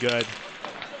very good.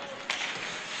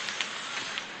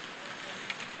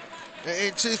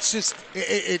 It's just,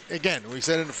 again, we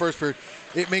said in the first period,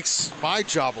 it makes my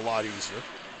job a lot easier.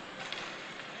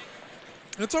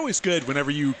 It's always good whenever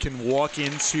you can walk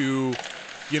into,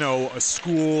 a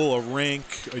school, a rink,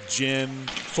 a gym,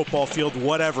 football field,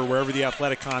 whatever, wherever the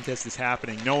athletic contest is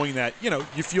happening, knowing that,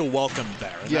 you feel welcome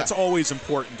there. And that's always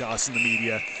important to us in the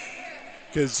media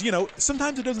because,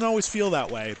 sometimes it doesn't always feel that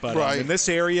way. But in this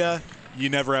area, you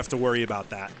never have to worry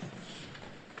about that.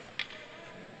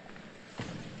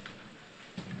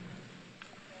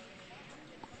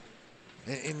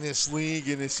 In this league,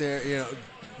 in this area,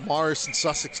 Morris and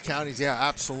Sussex counties, yeah,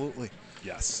 absolutely.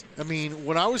 Yes. I mean,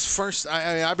 when I was first,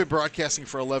 I've been broadcasting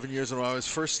for 11 years, and when I was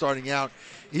first starting out,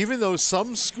 even though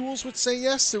some schools would say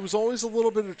yes, there was always a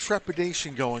little bit of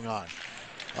trepidation going on.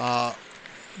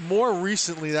 More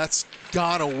recently, that's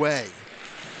gone away.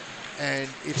 And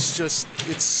it's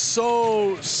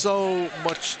so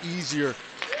much easier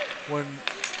when,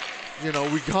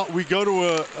 we go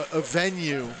to a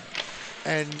venue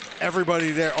and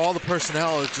everybody there, all the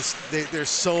personnel is just, they're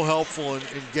so helpful in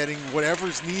getting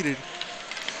whatever's needed.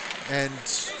 And,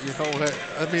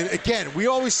 again, we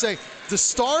always say the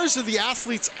stars are the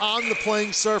athletes on the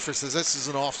playing surface, as this is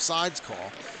an offsides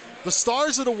call. The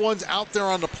stars are the ones out there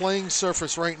on the playing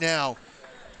surface right now.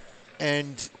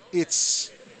 And it's,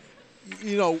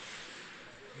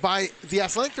 by the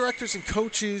athletic directors and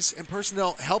coaches and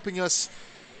personnel helping us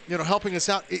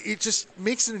out, it just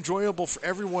makes it enjoyable for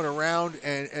everyone around,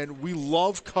 and we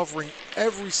love covering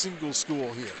every single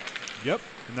school here. Yep,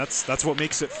 and that's what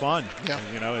makes it fun. Yeah.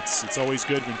 And, it's always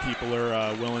good when people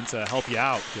are willing to help you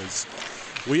out, because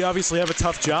we obviously have a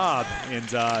tough job, and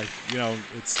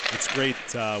it's great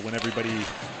when everybody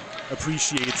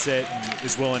appreciates it and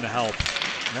is willing to help.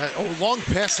 Long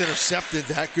pass intercepted.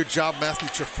 That good job, Matthew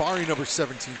Trafari, number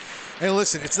 17. Hey,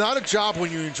 listen, it's not a job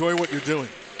when you enjoy what you're doing.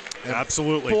 And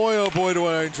absolutely. Boy, oh boy, do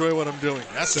I enjoy what I'm doing.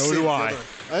 So do I.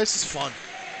 This is fun.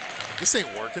 This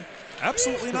ain't working.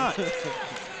 Absolutely not.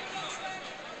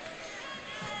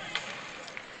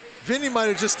 Vinny might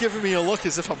have just given me a look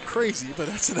as if I'm crazy, but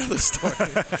that's another story.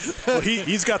 Well,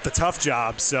 he's got the tough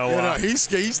job, so. He's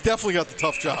definitely got the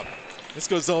tough job. This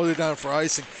goes all the way down for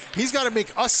icing. He's got to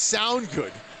make us sound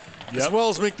good, as well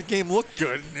as make the game look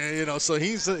good. So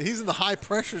he's in the high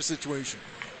pressure situation.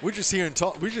 We just sit here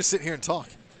and talk.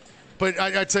 But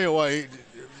I tell you what,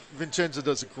 Vincenzo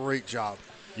does a great job.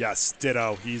 Yes,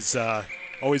 ditto. He's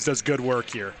always does good work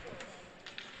here.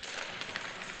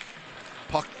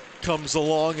 Puck comes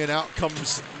along, and out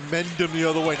comes Mendham the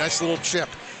other way. Nice little chip.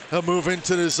 He'll move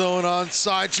into the zone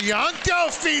onside. Gianco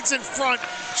feeds in front,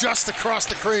 just across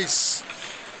the crease.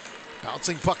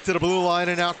 Bouncing puck to the blue line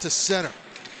and out to center.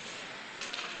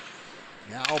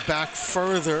 Now back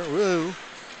further. Woo.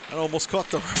 I almost caught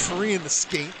the referee in the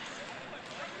skate.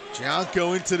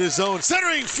 Gianco into the zone.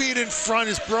 Centering feed in front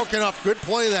is broken up. Good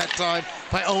play that time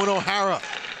by Owen O'Hara.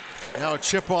 Now a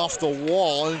chip off the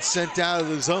wall and sent out of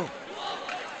the zone.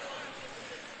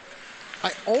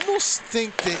 I almost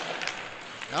think that,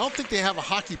 I don't think they have a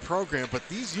hockey program, but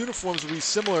these uniforms will be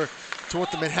similar to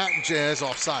what the Manhattan Jazz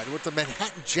offside, what the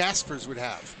Manhattan Jaspers would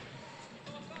have.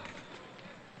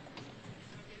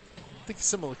 I think a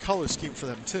similar color scheme for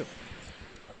them too.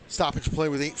 Stoppage play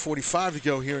with 8:45 to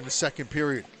go here in the second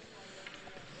period.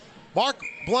 Mark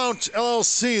Blount,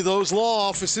 LLC, those law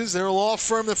offices, they're a law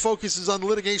firm that focuses on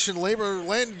litigation, labor,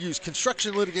 land use,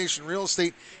 construction litigation, real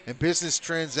estate, and business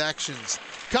transactions.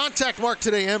 Contact Mark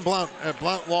today and Blount at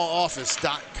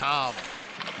BlountLawOffice.com.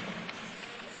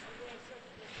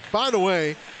 By the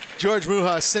way, George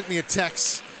Muha sent me a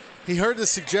text. He heard the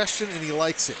suggestion and he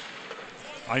likes it.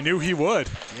 I knew he would.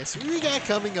 Yes, we got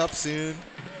coming up soon.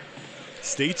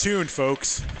 Stay tuned,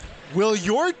 folks. Will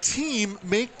your team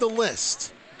make the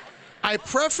list? I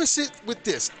preface it with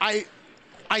this. I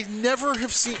never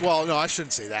have seen, well, no, I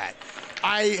shouldn't say that.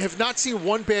 I have not seen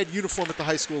one bad uniform at the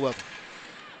high school level.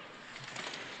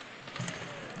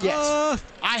 Yes,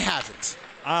 I haven't.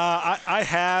 I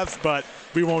have, but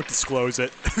we won't disclose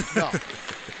it. No.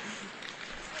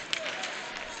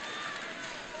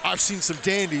 I've seen some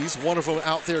dandies, one of them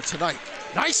out there tonight.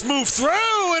 Nice move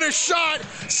through and a shot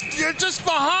just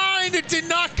behind. It did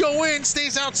not go in,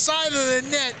 stays outside of the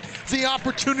net. The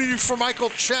opportunity for Michael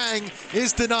Chang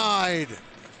is denied.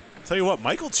 Tell you what,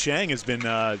 Michael Chang has been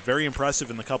very impressive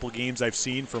in the couple games I've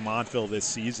seen for Montville this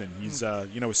season. He's, a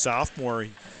sophomore.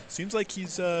 He seems like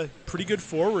he's a pretty good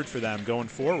forward for them going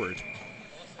forward.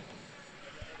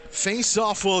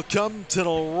 Face-off will come to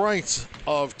the right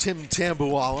of Tim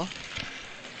Tambuwala.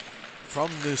 From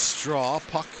this draw,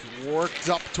 puck worked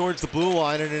up towards the blue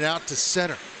line and then out to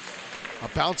center. A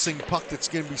bouncing puck that's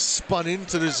going to be spun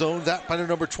into the zone. That by the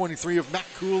number 23 of Matt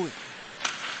Cooley.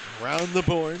 Around the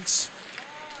boards.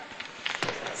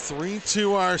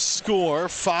 3-2 our score.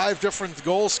 5 different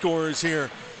goal scorers here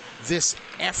this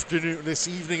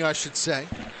evening, I should say.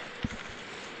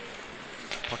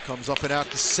 Puck comes up and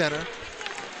out to center.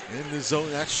 In the zone,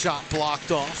 that shot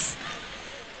blocked off.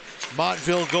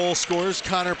 Montville goal scorers,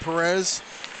 Connor Perez,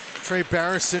 Trey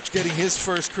Barisic getting his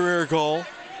first career goal.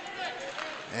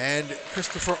 And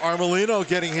Christopher Armelino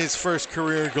getting his first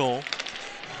career goal.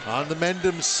 On the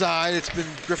Mendham side, it's been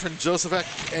Griffin Joseph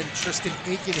and Tristan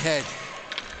Aikenhead.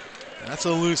 That's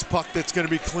a loose puck that's going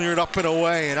to be cleared up and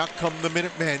away, and out come the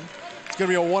Minutemen. It's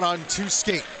going to be a 1-on-2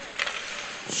 skate.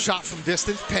 Shot from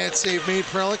distance, pad save made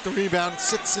Prelic. The rebound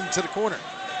sits into the corner.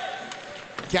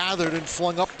 Gathered and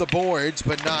flung up the boards,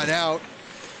 but not out.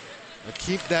 A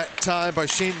keep that time by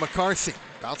Shane McCarthy.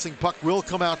 Bouncing puck will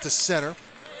come out to center.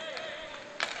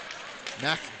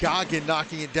 Mac Goggin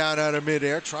knocking it down out of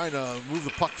midair, trying to move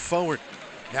the puck forward.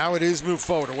 Now it is moved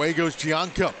forward. Away goes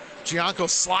Gianco. Gianco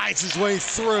slides his way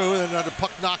through, and the puck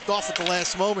knocked off at the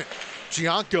last moment.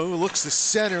 Gianco, who looks to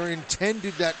center,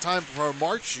 intended that time for a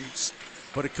mark shoots,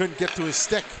 but it couldn't get to his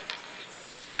stick.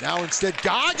 Now instead,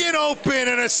 Goggin open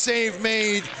and a save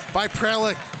made by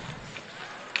Prelic.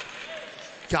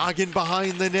 Goggin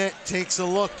behind the net takes a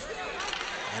look.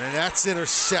 And then that's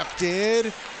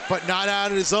intercepted, but not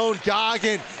out of his own.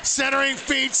 Goggin centering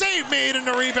feed, save made, and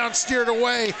the rebound steered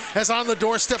away as on the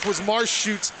doorstep was Marsh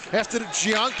shoots after the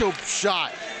Gianco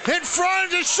shot. In front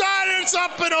of the shot, and it's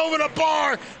up and over the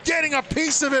bar, getting a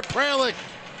piece of it, Prelic.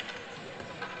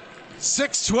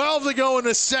 6:12 to go in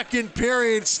the second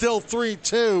period, still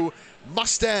 3-2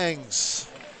 Mustangs.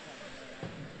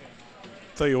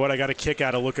 Tell you what, I got a kick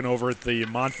out of looking over at the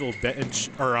Montville bench,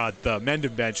 or the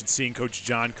Mendham bench, and seeing Coach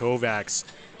John Kovacs.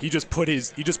 He just put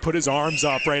his arms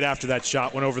up right after that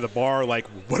shot went over the bar. Like,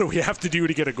 what do we have to do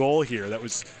to get a goal here? That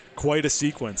was quite a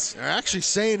sequence. They're actually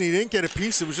saying he didn't get a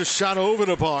piece. It was just shot over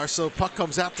the bar. So puck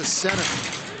comes out to center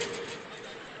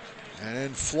and then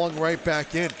flung right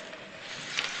back in.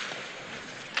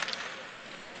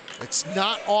 It's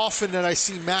not often that I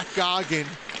see Matt Goggin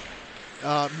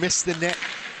miss the net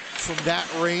from that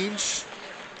range,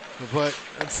 but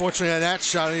unfortunately on that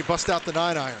shot, he bust out the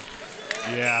 9-iron.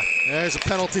 Yeah. There's a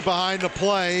penalty behind the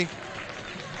play,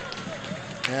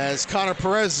 as Connor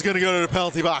Perez is going to go to the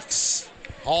penalty box,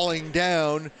 hauling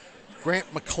down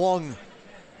Grant McClung.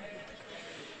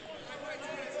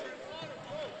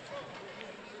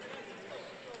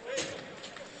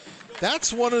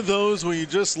 That's one of those where you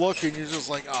just look and you're just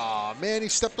like, oh man, he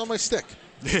stepped on my stick.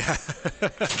 Yeah.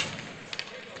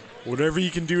 Whatever you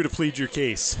can do to plead your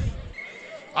case.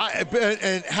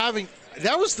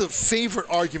 That was the favorite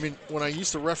argument when I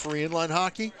used to referee inline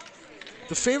hockey.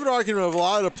 The favorite argument of a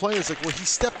lot of the players, like, well, he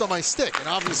stepped on my stick. And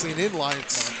obviously in inline,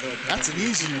 that's an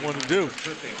easy one to do.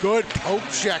 Good poke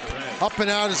check. Up and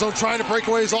out of his zone, trying to break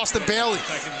away is Austin Bailey.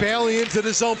 Bailey into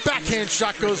the zone, backhand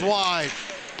shot goes wide.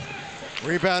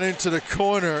 Rebound into the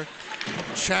corner.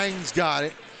 Chang's got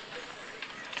it.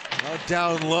 Now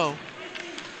down low.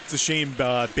 It's a shame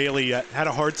Bailey had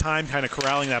a hard time kind of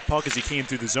corralling that puck as he came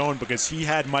through the zone, because he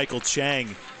had Michael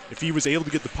Chang. If he was able to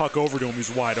get the puck over to him, he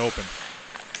was wide open.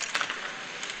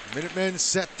 Minutemen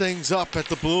set things up at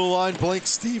the blue line. Blake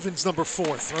Stevens, number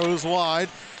 4, throws wide.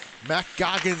 Matt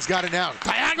Goggins got it out.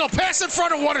 Diagonal pass in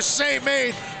front of, what a save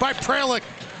made by Prelic.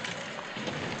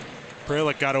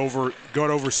 Prelic got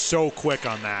over so quick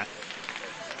on that.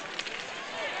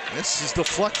 This is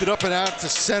deflected up and out to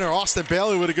center. Austin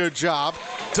Bailey with a good job.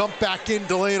 Dump back in,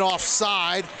 delayed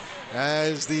offside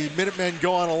as the Minutemen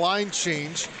go on a line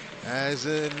change. And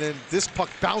then this puck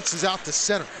bounces out to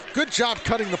center. Good job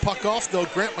cutting the puck off, though,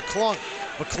 Grant McClung.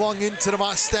 McClung into the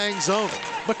Mustang zone.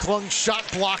 McClung's shot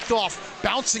blocked off,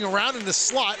 bouncing around in the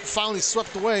slot, and finally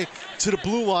swept away to the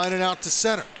blue line and out to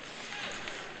center.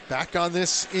 Back on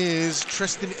this is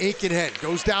Tristan Aikenhead.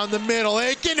 Goes down the middle.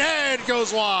 Aikenhead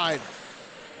goes wide.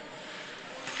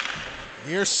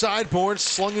 Near sideboard,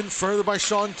 slung in further by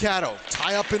Sean Caddo.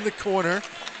 Tie up in the corner.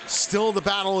 Still the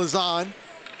battle is on.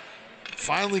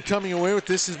 Finally coming away with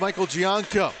this is Michael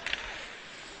Gianco.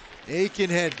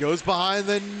 Aikenhead goes behind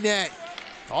the net.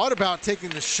 Thought about taking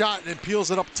the shot and then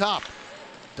peels it up top.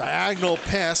 Diagonal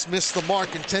pass, missed the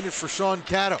mark, intended for Sean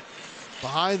Caddo.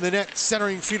 Behind the net,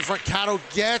 centering feed in front. Cato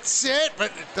gets it,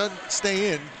 but it doesn't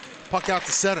stay in. Puck out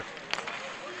to center.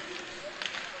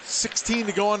 16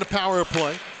 to go on the power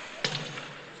play.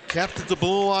 Kept at the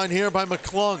blue line here by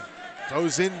McClung.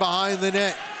 Goes in behind the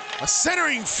net. A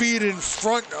centering feed in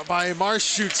front by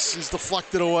Marschutz is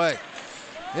deflected away.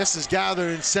 This is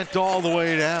gathered and sent all the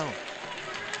way down.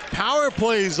 Power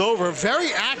play is over.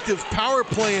 Very active power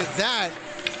play at that,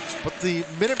 but the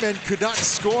Minutemen could not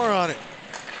score on it.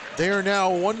 They are now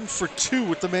 1 for 2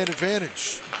 with the man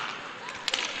advantage.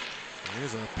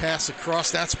 Here's a pass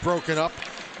across, that's broken up,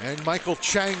 and Michael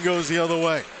Chang goes the other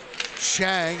way.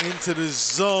 Chang into the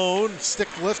zone, stick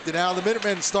lifted. Now the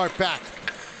Minutemen start back.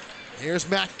 Here's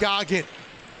Matt Goggin.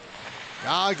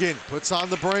 Goggin puts on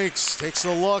the brakes, takes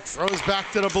a look, throws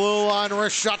back to the blue line,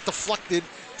 wrist shot deflected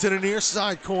to the near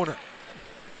side corner.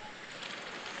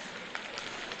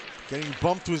 Getting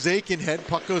bumped was Aikenhead.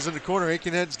 Puck goes in the corner.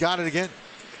 Aikenhead's got it again.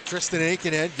 Tristan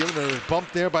Aikenhead given a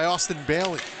bump there by Austin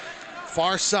Bailey.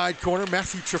 Far side corner.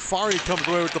 Matthew Trifari comes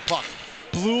away with the puck.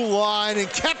 Blue line and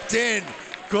kept in.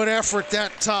 Good effort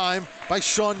that time by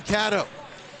Sean Cato.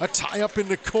 A tie up in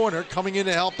the corner. Coming in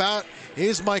to help out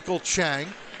is Michael Chang.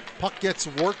 Puck gets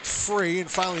worked free, and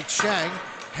finally Chang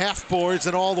half boards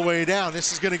and all the way down.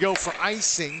 This is going to go for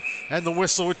icing, and the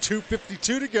whistle with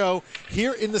 2:52 to go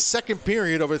here in the second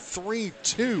period of a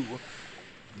 3-2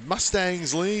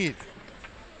 Mustangs lead.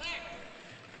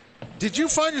 Did you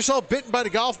find yourself bitten by the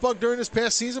golf bug during this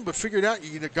past season but figured out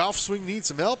your golf swing needs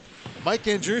some help? Mike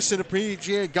Andrewson, a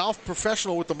PGA golf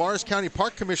professional with the Morris County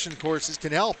Park Commission courses,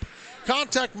 can help.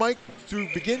 Contact Mike through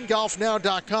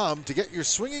BeginGolfNow.com to get your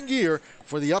swinging gear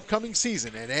for the upcoming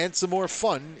season and add some more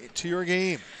fun to your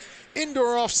game.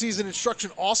 Indoor off-season instruction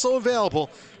also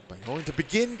available by going to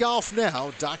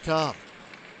BeginGolfNow.com.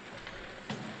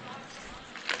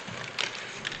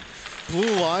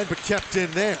 Blue line, but kept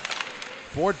in there.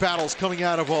 Board battles coming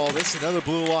out of all this. Another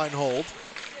blue line hold.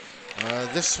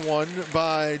 This one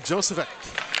by Joseph.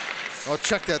 Oh,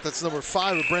 check that. That's number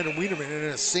 5 of Brandon Wiedemann, and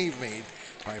a save made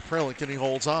by Prelick, and he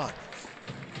holds on.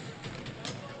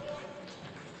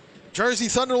 Jersey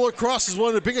Thunder Lacrosse is one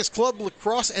of the biggest club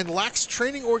lacrosse and lax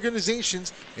training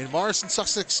organizations in Morris and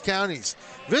Sussex counties.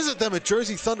 Visit them at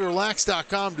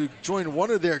jerseythunderlax.com to join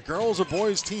one of their girls or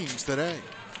boys teams today.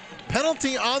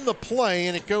 Penalty on the play,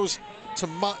 and it goes to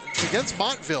against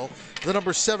Montville, the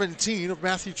number 17 of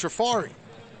Matthew Trifari.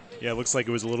 Yeah, it looks like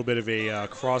it was a little bit of a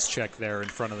cross-check there in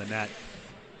front of the net.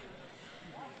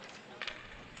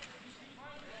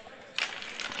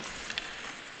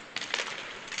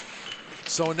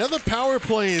 So another power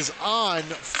play is on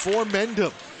for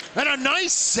Mendham. And a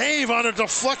nice save on a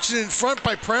deflection in front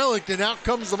by Prelick, and out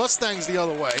comes the Mustangs the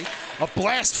other way. A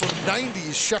blast from 90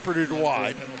 is shepherded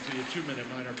wide.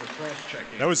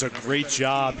 That was a great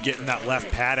job getting that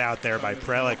left pad out there by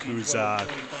Prelick, who's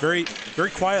very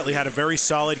quietly had a very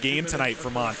solid game tonight for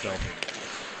Montville.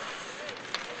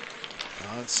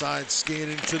 Onside skate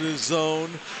into the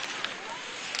zone.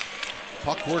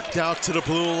 Puck worked out to the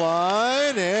blue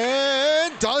line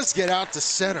and does get out to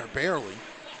center, barely.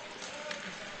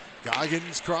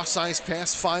 Goggins cross-ice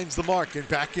pass finds the mark and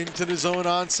back into the zone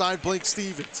onside. Blake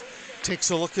Stevens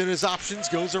takes a look at his options,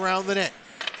 goes around the net.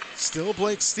 Still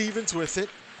Blake Stevens with it.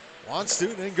 Wants to,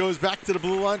 and then goes back to the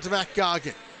blue line to Matt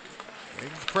Goggin.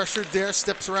 Pressured there,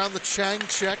 steps around the Chang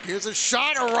check. Here's a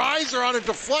shot, a riser on a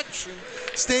deflection.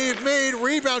 Stave made,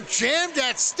 rebound, jammed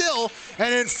at still,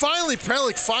 and then finally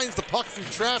Prelick finds the puck through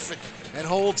traffic and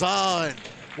holds on.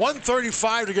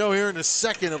 1:35 to go here in the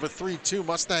second of a 3-2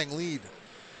 Mustang lead.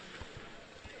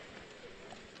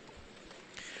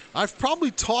 I've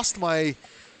probably tossed my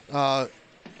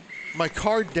my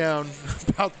card down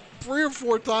about 3 or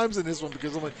 4 times in this one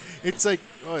because I'm like, it's like,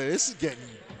 oh, this is getting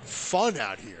fun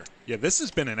out here. Yeah, this has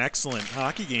been an excellent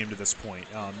hockey game to this point.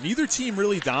 Neither team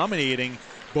really dominating.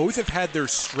 Both have had their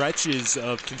stretches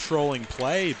of controlling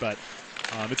play, but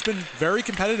it's been very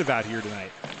competitive out here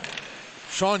tonight.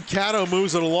 Sean Cato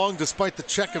moves it along despite the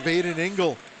check of Aiden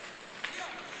Engel.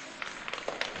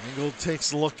 Engel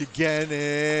takes a look again,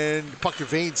 and the puck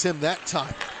evades him that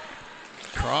time.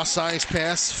 Cross-ice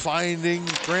pass finding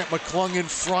Grant McClung in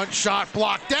front. Shot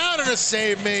blocked down, and a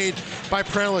save made by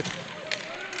Prelick.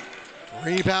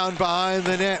 Rebound behind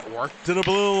the net. Work to the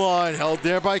blue line. Held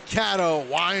there by Cato.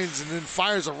 Winds and then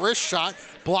fires a wrist shot.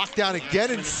 Blocked down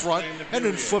again in front, and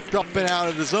then flipped up and out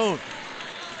of the zone.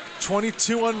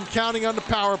 22 on counting on the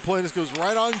power play. This goes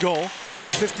right on goal.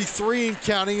 53 and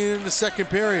counting in the second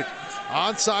period.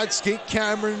 Onside skate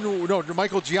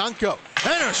Michael Gianco.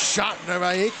 And a shot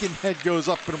by Aikenhead goes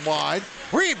up and wide.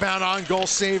 Rebound on goal,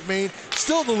 save made.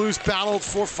 Still the loose battle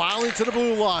for finally to the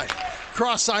blue line.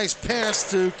 Cross-ice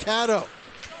pass to Caddo.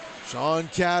 Sean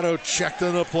Caddo checked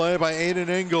on the play by Aiden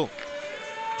Engel.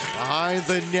 Behind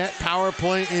the net, power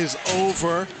play is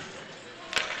over.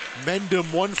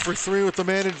 Mendham 1 for 3 with the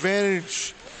man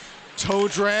advantage. Toe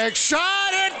drag,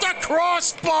 shot at the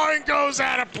crossbar and goes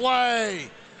out of play.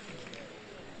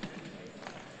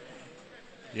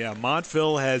 Yeah,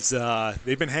 Montville has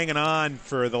they've been hanging on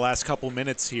for the last couple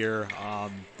minutes here.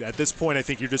 At this point, I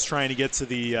think you're just trying to get to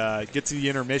the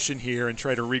intermission here and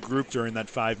try to regroup during that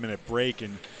 5-minute break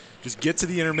and just get to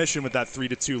the intermission with that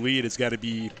 3-2 lead. It's got to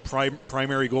be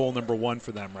primary goal number 1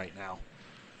 for them right now.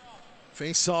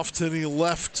 Face off to the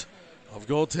left of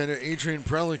goaltender Adrian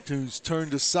Prelick, who's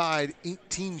turned aside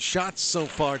 18 shots so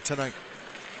far tonight.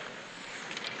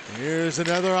 Here's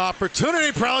another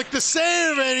opportunity. Prelick the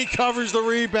save, and he covers the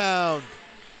rebound.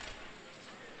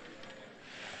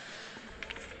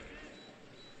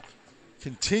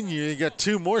 Continue. You got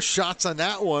 2 more shots on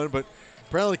that one, but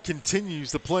Prelick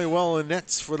continues to play well in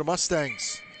nets for the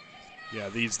Mustangs. Yeah,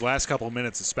 these last couple of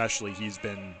minutes especially, he's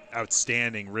been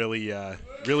outstanding, really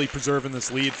preserving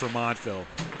this lead for Montville.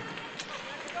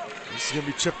 This is going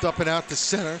to be chipped up and out to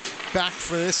center. Back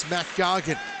for this, Matt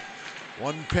Goggin.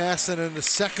 1 pass and then the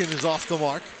second is off the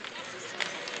mark.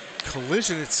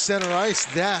 Collision at center ice.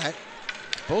 That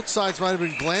both sides might have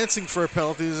been glancing for a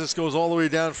penalty as this goes all the way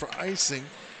down for icing.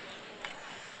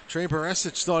 Trey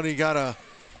Baresic thought he got a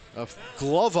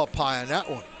glove up high on that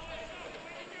one.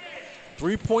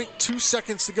 3.2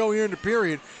 seconds to go here in the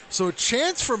period. So a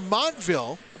chance for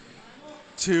Montville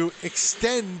to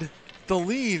extend the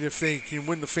lead if they can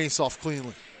win the faceoff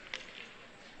cleanly.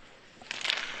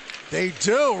 They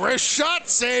do. Wrist shot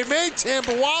save made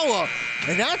Tambawala.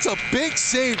 And that's a big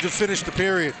save to finish the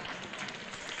period.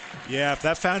 Yeah, if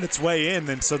that found its way in,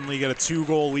 then suddenly you got a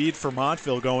 2-goal lead for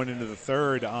Montville going into the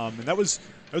third. And that was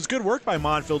good work by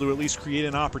Montville to at least create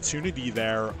an opportunity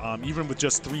there, even with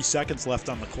just 3 seconds left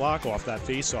on the clock off that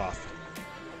faceoff.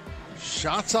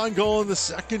 Shots on goal in the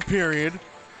second period.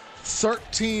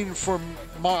 13 for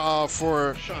Mendham.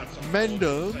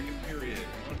 Second period,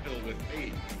 Montville with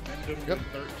 8, Mendham with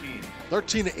 13.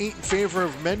 13-8 in favor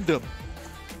of Mendham.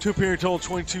 2-period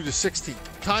total, 22-16.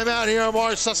 Timeout here on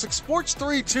Morris Sussex Sports.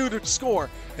 3-2 to score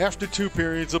after 2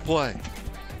 periods of play.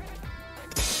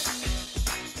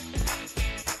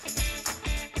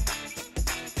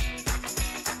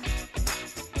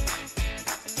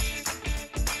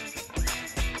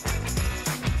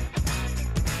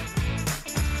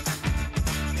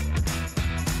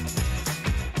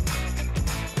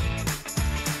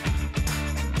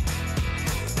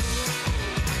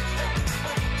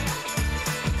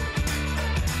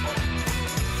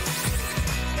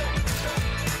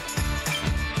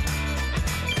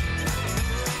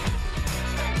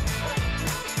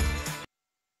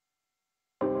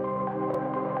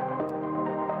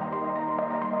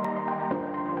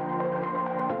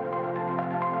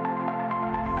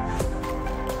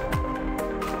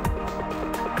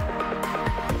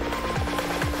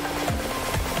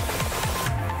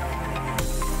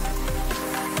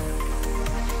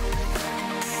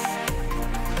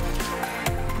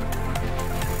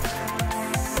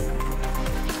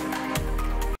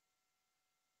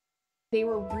 They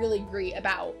were really great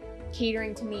about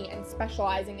catering to me and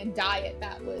specializing a diet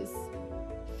that was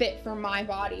fit for my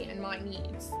body and my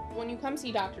needs. When you come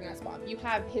see Dr. Nussbaum, you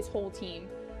have his whole team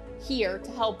here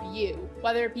to help you,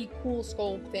 whether it be cool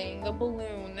sculpting, the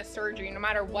balloon, the surgery, no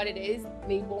matter what it is,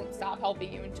 they won't stop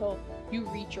helping you until you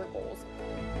reach your goals.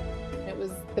 It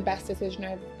was the best decision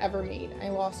I've ever made. I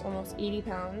lost almost 80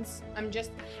 pounds. I'm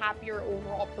just a happier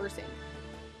overall person.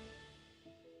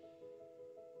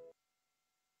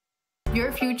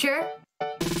 Your future,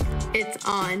 it's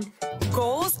on.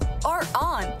 Goals are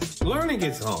on. Learning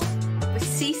is on. With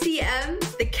CCM,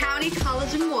 the County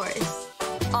College of Morris.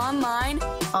 Online,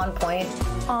 on point,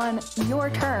 on your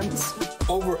terms.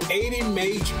 Over 80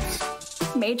 majors.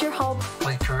 Major help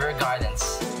with career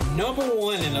guidance.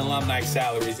 #1 in alumni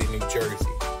salaries in New Jersey.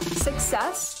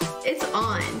 Success, it's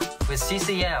on. With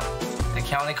CCM, the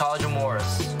County College of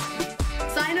Morris.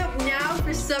 Sign up now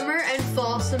for summer and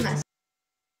fall semester.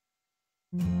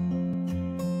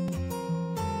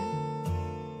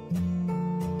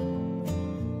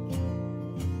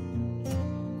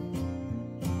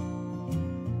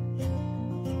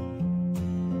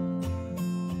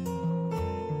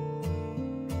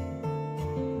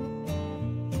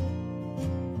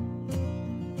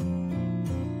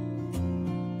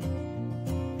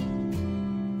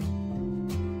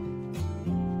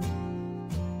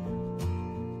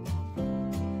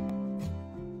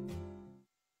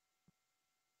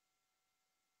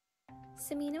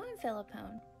 Cimino &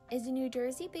 Philippone is a New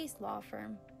Jersey-based law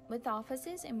firm with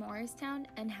offices in Morristown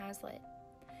and Hazlet.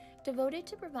 Devoted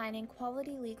to providing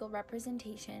quality legal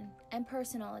representation and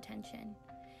personal attention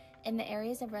in the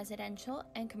areas of residential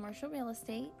and commercial real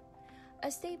estate,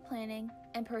 estate planning,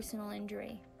 and personal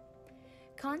injury.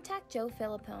 Contact Joe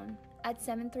Philippone at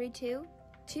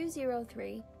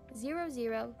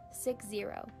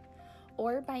 732-203-0060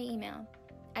 or by email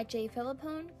at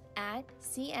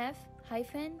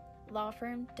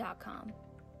jphilippone@cf-lawfirm.com.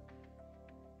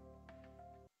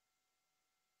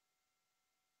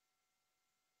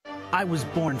 I was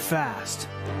born fast.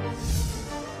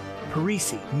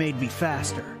 Parisi made me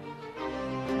faster.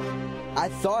 I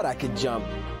thought I could jump.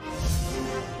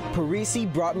 Parisi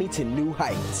brought me to new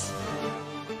heights.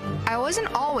 I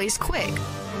wasn't always quick.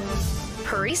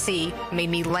 Parisi made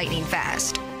me lightning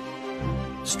fast.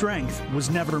 Strength was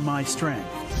never my strength.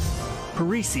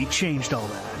 Parisi changed all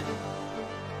that.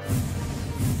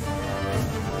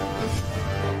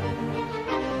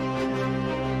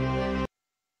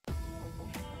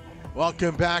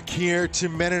 Welcome back here to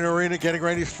Mendham Arena, getting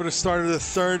ready for the start of the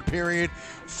third period.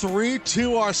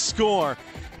 3-2 our score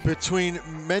between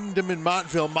Mendham and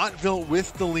Montville. Montville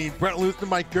with the lead. Brett Luther,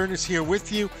 Mike Gurnis here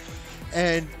with you.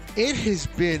 And it has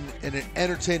been an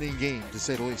entertaining game, to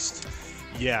say the least.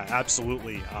 Yeah,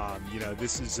 absolutely.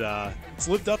 This is it's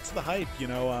lived up to the hype.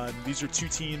 These are two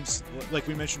teams, like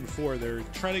we mentioned before, they're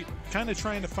trying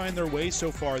to find their way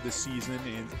so far this season,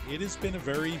 and it has been a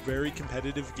very, very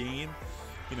competitive game.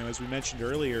 As we mentioned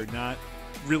earlier, not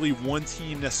really one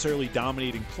team necessarily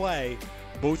dominating play.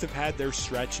 Both have had their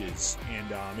stretches,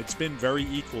 and it's been very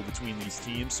equal between these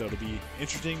teams, so it'll be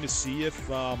interesting to see if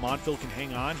Montville can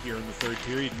hang on here in the third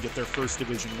period and get their first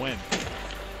division win.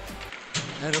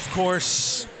 And of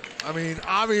course,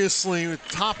 obviously, with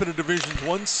top of the division,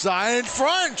 one side in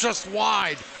front, just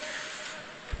wide.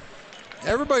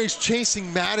 Everybody's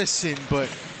chasing Madison, but,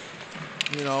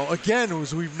 again,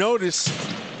 as we've noticed,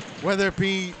 whether it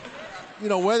be the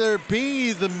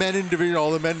Mendham division,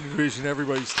 all the Mendham division,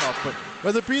 everybody's tough, but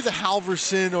whether it be the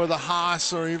Halverson or the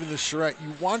Haas or even the Charette,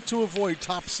 you want to avoid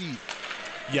top seed.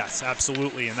 Yes,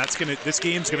 absolutely, and this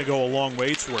game's gonna go a long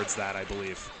way towards that, I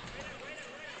believe.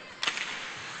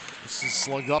 This is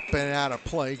slung up and out of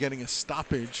play, getting a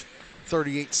stoppage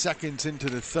 38 seconds into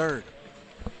the third.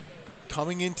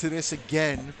 Coming into this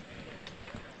again,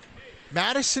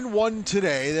 Madison won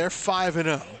today. They're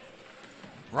 5-0.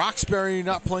 Roxbury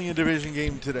not playing a division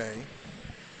game today.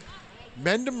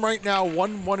 Mendham right now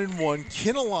 1-1-1.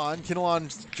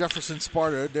 Kinnelon, Jefferson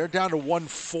Sparta, they're down to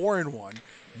 1-4-1.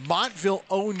 Montville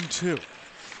 0-2.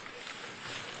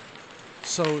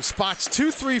 So spots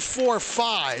 2, 3, 4,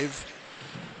 5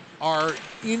 are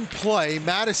in play.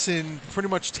 Madison pretty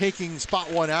much taking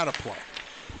spot 1 out of play.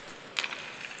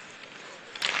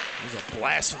 There's a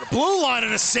blast from the blue line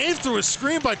and a save through a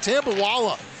screen by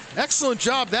Tambawala. Excellent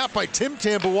job that by Tim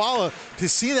Tambawala to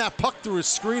see that puck through his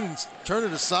screen and turn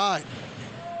it aside.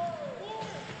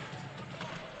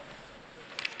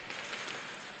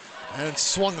 And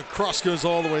swung across, goes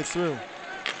all the way through. I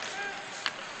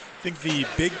think the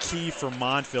big key for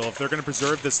Montville, if they're going to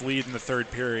preserve this lead in the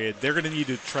third period, they're going to need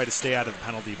to try to stay out of the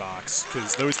penalty box,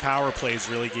 because those power plays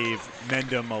really gave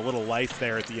Mendham a little life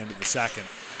there at the end of the second.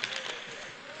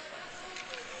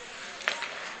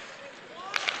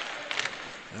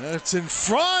 It's in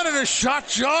front, and a shot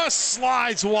just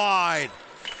slides wide.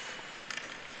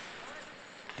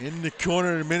 In the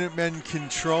corner, the Minutemen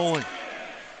controlling.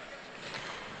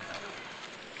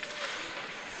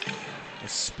 A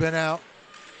spin out.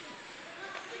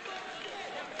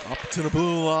 Up to the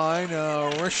blue line.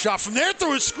 Wrist shot from there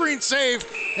through a screen save,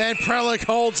 and Prelick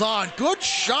holds on. Good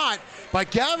shot by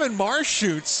Gavin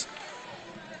Marshoots.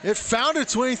 It found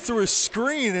its way through a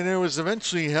screen, and it was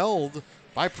eventually held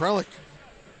by Prelick.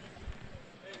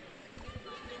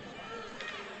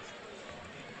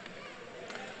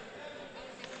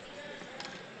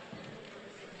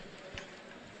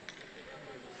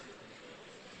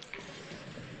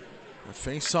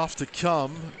 Face off to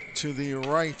come to the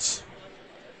right.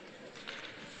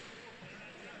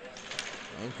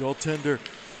 Goaltender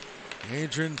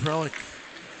Adrian Prelick.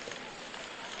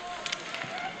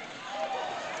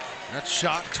 That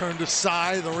shot turned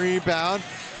aside, the rebound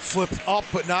flipped up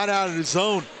but not out of the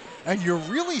zone. And you're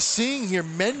really seeing here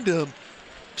Mendham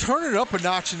turn it up a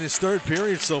notch in this third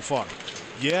period so far.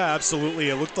 Yeah, absolutely.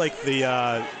 It looked like they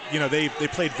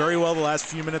played very well the last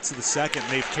few minutes of the second.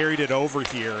 They've carried it over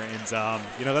here, and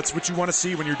that's what you want to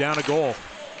see when you're down a goal.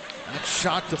 That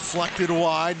shot deflected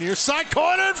wide, near side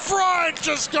corner in front,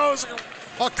 just goes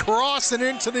across and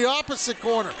into the opposite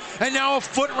corner. And now a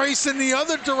foot race in the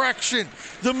other direction.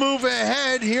 The move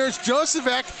ahead, here's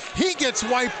Josevek. He gets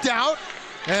wiped out.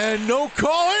 And no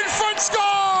call, in front,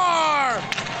 score!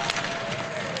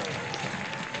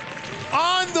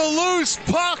 On the loose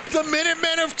puck, the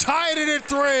Minutemen have tied it at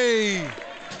 3.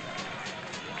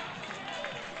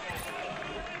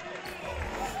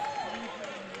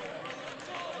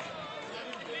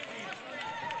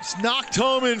 It's knocked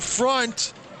home in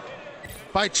front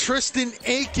by Tristan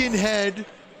Aikenhead.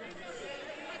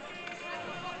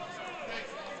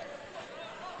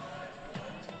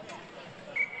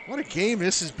 What a game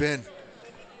this has been.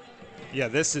 Yeah,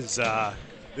 this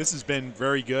has been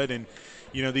very good, and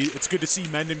you know, it's good to see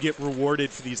Mendham get rewarded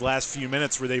for these last few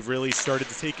minutes where they've really started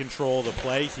to take control of the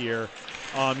play here.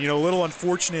 You know, a little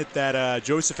unfortunate that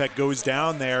Josephek goes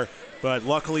down there, but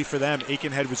luckily for them,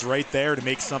 Aikenhead was right there to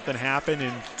make something happen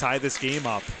and tie this game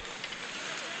up.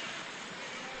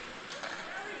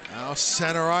 Now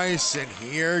center ice, and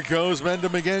here goes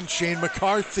Mendham again. Shane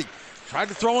McCarthy tried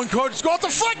to throw in coach, go off the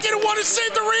flank, didn't want to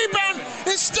save the rebound.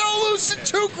 It's still loose, and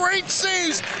 2 great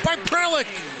saves by Prelick.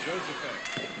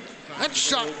 That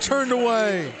shot turned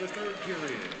away.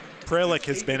 Prelick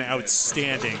has been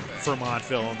outstanding for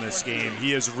Montville in this game.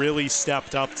 He has really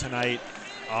stepped up tonight.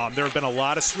 There have been a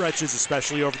lot of stretches,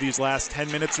 especially over these last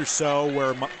 10 minutes or so,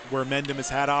 where Mendham has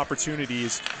had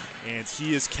opportunities, and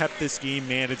he has kept this game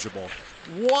manageable.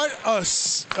 What a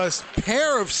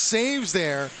pair of saves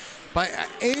there by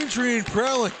Adrian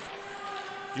Prelick.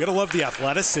 You gotta love the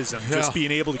athleticism, just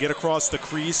being able to get across the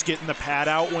crease, getting the pad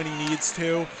out when he needs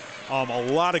to. A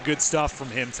lot of good stuff from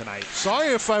him tonight. Sorry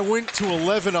if I went to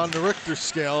 11 on the Richter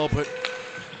scale, but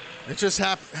it just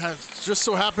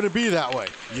so happened to be that way.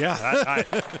 Yeah,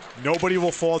 nobody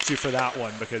will fault you for that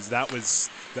one, because that was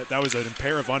a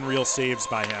pair of unreal saves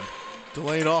by him.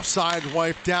 Delayed offside,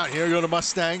 wiped out. Here go the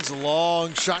Mustangs.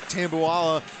 Long shot.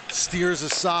 Tambuwala steers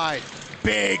aside.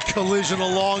 Big collision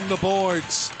along the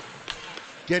boards.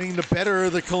 Getting the better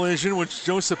of the collision was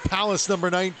Joseph Pallas, number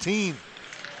 19.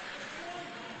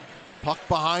 Puck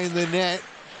behind the net.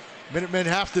 Minutemen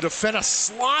have to defend a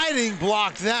sliding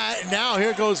block that. Now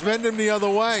here goes Mendham the other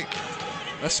way.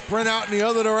 A sprint out in the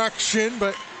other direction,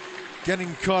 but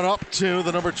getting caught up to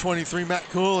the number 23, Matt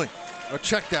Cooley. Oh,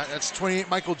 check that. That's 28,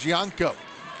 Michael Gianco.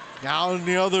 Now in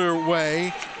the other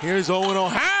way. Here's Owen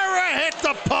O'Hara, hit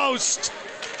the post.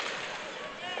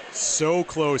 So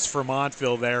close for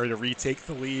Montville there to retake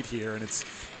the lead here, and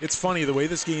it's funny the way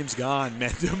this game's gone.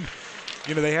 Mendham,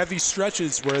 you know, they have these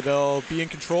stretches where they'll be in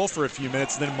control for a few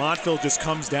minutes, and then Montville just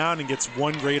comes down and gets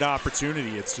one great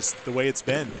opportunity. It's just the way it's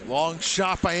been. Long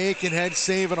shot by Aikenhead,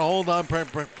 save and a hold on by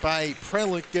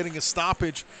Prelick, getting a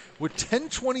stoppage with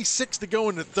 10:26 to go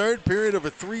in the third period of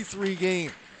a 3-3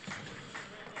 game.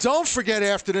 Don't forget,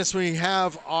 after this, we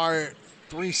have our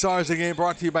 3 stars of the game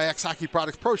brought to you by X Hockey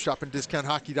Products Pro Shop and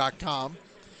DiscountHockey.com.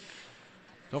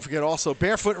 Don't forget also,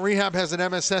 Barefoot Rehab has an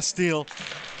MSS deal.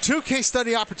 2 case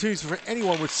study opportunities for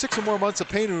anyone with 6 or more months of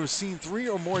pain who has seen 3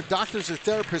 or more doctors or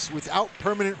therapists without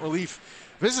permanent relief.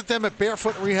 Visit them at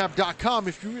barefootrehab.com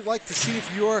if you would like to see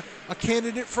if you're a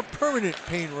candidate for permanent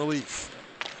pain relief.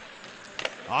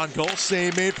 On goal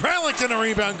save made. Prelick, and the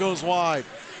rebound goes wide.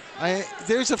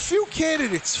 There's a few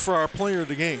candidates for our player of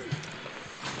the game.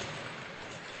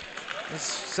 There's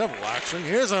several, actually.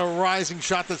 Here's a rising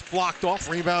shot that's blocked off.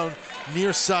 Rebound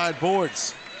near side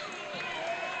boards.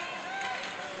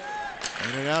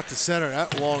 In and out to center.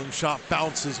 That long shot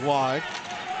bounces wide.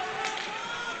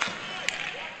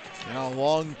 Now a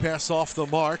long pass off the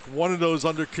mark. One of those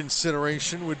under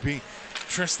consideration would be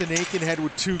Tristan Aikenhead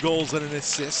with 2 goals and an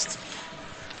assist.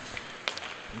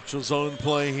 Neutral zone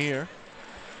play here.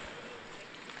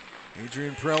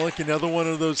 Adrian Prelick, another one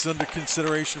of those under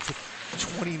consideration for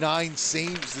 29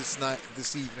 saves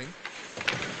this evening.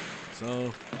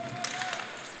 So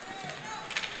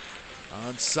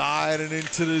onside and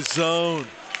into the zone.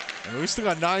 And we still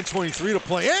got 9:23 to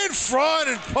play. In front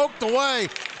and poked away.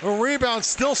 A rebound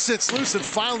still sits loose and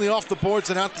finally off the boards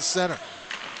and out to center.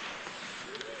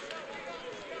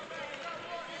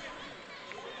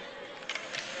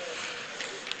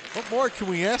 What more can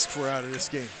we ask for out of this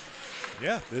game?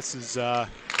 Yeah, this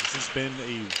has been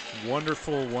a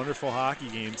wonderful, wonderful hockey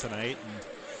game tonight. And,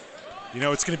 you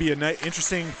know, it's going to be an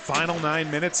interesting final 9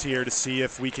 minutes here to see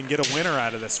if we can get a winner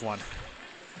out of this one.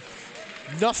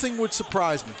 Nothing would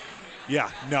surprise me. Yeah,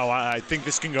 no, I think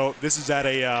this can go. This is at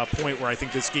a point where I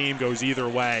think this game goes either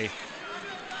way.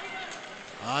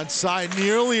 Onside,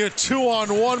 nearly a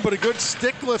 2-on-1, but a good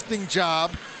stick lifting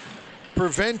job,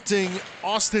 preventing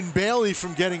Austin Bailey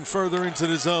from getting further into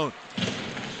the zone.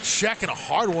 Check, and a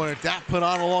hard one at that, put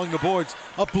on along the boards.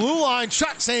 A blue line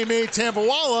shot, save made.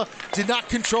 Tambuwala did not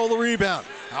control the rebound.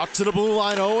 Out to the blue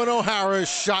line, Owen O'Hara,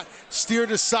 shot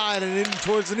steered aside and in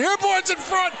towards the near boards in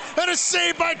front, and a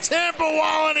save by Tampa,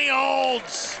 and he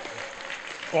holds.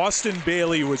 Austin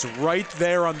Bailey was right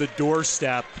there on the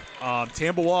doorstep.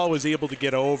 Tampa was able to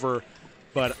get over,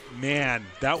 but man,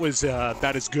 that was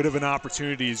about as good of an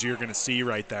opportunity as you're going to see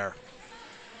right there.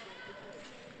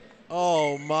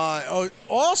 Oh my! Oh,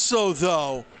 also,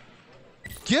 though,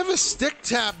 give a stick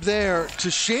tap there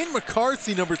to Shane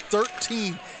McCarthy, number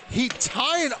 13. He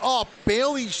tied up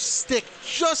Bailey's stick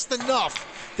just enough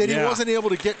that he wasn't able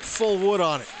to get full wood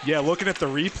on it. Yeah, looking at the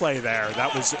replay there,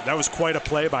 that was quite a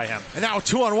play by him. And now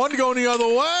 2-on-1 going the other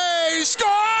way. Score!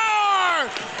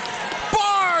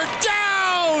 Bar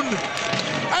down!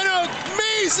 An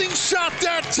amazing shot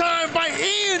that time by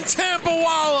Ian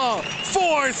Tampawala.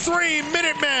 4-3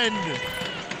 Minutemen.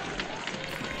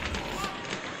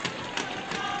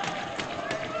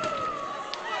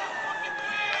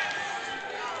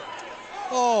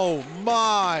 Oh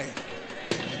my.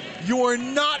 You are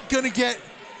not going to get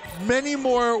many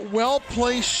more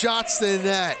well-placed shots than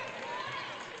that.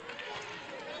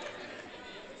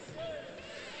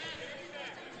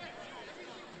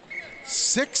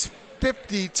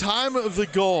 .650 time of the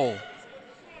goal.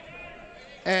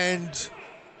 And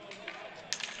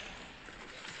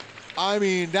I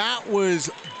mean, that was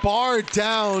bar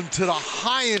down to the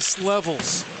highest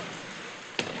levels.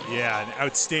 Yeah, an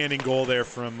outstanding goal there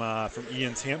from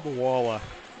Ian Tampawala.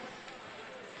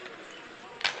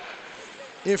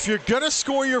 If you're going to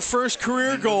score your first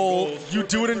career goal, you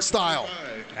do it in style.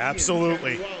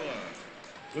 Absolutely.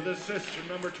 With assist from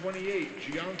number 28,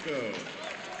 Gianco.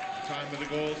 Time of the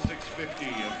goal, 6:50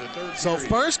 of the third So period.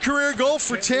 first career goal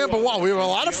for Tampa. Wow, we have a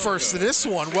lot of firsts in this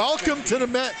one. Welcome to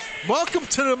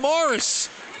the Morris.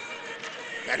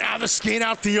 And now the skate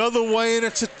out the other way, and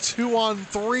it's a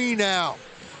 2-on-3 now.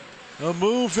 A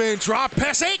move in, drop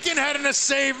pass. Aiken had a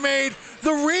save made.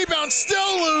 The rebound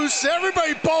still loose.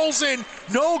 Everybody bowls in.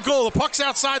 No goal. The puck's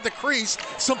outside the crease.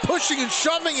 Some pushing and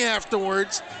shoving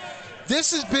afterwards. This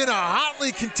has been a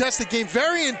hotly contested game,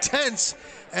 very intense,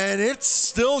 and it's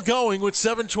still going with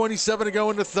 7:27 to go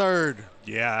in the third.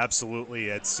 Yeah, absolutely.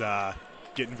 It's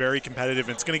getting very competitive.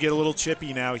 It's going to get a little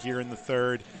chippy now here in the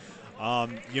third.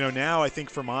 Now I think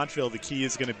for Montville, the key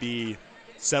is going to be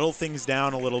settle things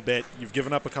down a little bit. You've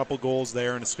given up a couple goals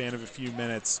there in a span of a few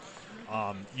minutes.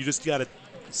 You just got to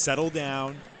settle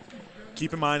down.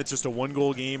 Keep in mind it's just a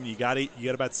one-goal game. You got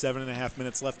about 7.5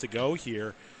 minutes left to go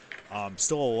here.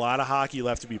 Still a lot of hockey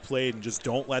left to be played, and just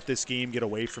don't let this game get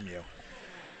away from you.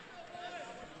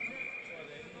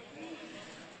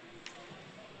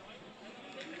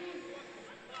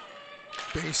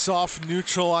 Face-off,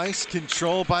 neutral ice,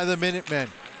 controlled by the Minutemen.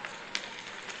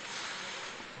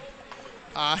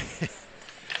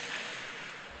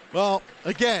 Well,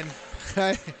 again,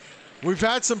 we've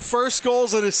had some first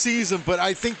goals of the season, but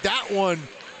I think that one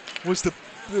was the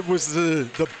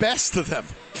best of them.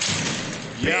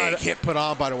 Big hit put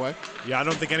on, by the way. Yeah, I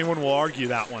don't think anyone will argue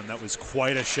that one. That was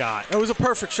quite a shot. It was a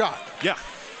perfect shot. Yeah,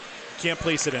 can't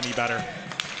place it any better.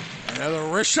 Another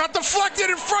wrist shot deflected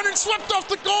in front and swept off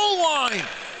the goal line.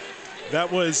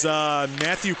 That was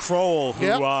Matthew Crowell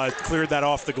who cleared that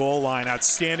off the goal line.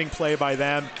 Outstanding play by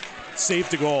them.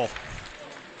 Saved the goal.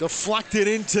 Deflected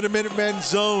into the Minutemen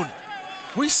zone.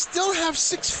 We still have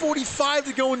 6:45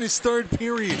 to go in this third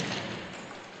period.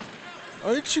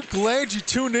 Aren't you glad you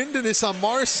tuned into this on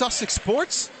Morris Sussex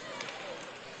Sports?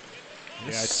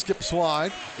 Yeah, it skips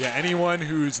wide. Yeah, anyone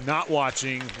who's not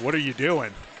watching, what are you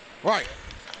doing? Right.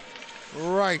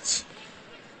 Right.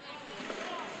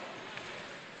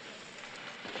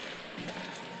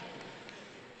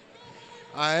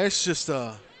 It's just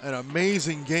an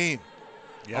amazing game.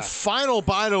 Yeah. A final,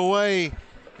 by the way,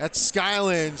 at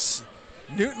Skylands,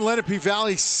 Newton Lenape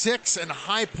Valley 6 and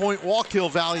High Point Wallkill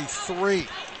Valley 3.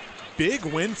 Big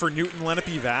win for Newton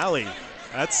Lenape Valley.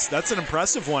 That's an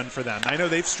impressive one for them. I know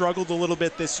they've struggled a little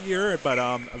bit this year, but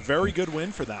a very good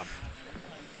win for them.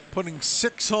 Putting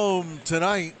 6 home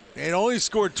tonight. They only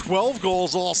scored 12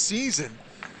 goals all season.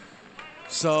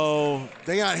 So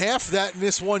they got half of that in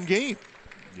this one game.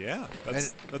 Yeah,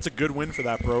 that's a good win for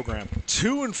that program.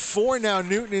 2-4 now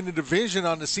Newton in the division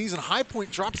on the season. High Point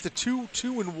drops to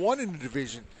 2-1 in the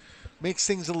division. Makes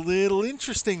things a little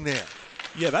interesting there.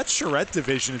 Yeah, that Charette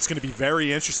division, it's going to be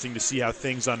very interesting to see how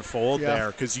things unfold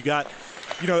there, because you got,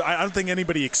 I don't think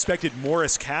anybody expected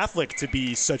Morris Catholic to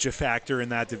be such a factor in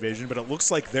that division, but it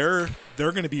looks like they're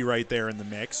going to be right there in the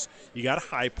mix. You got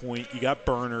High Point, you got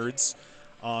Bernards.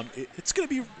 It's going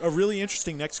to be a really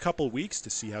interesting next couple of weeks to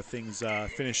see how things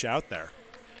finish out there.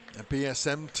 The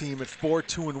BSM team at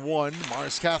 4-2-1,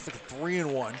 Morris Catholic at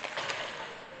 3-1.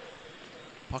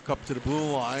 Puck up to the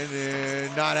blue line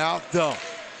and not out though.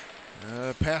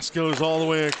 Pass goes all the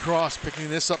way across. Picking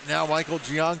this up now, Michael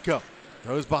Gianco.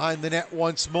 Throws behind the net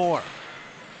once more.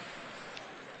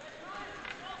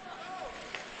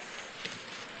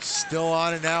 Still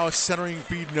on it now, a centering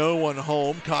feed, no one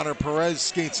home. Connor Perez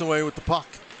skates away with the puck.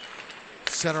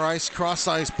 Center ice, cross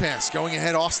ice pass. Going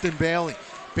ahead, Austin Bailey.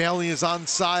 Bailey is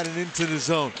onside and into the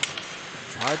zone.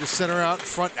 Tried to center out in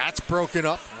front, that's broken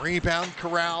up. Rebound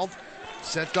corralled.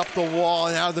 Sent up the wall,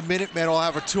 and now the Minutemen will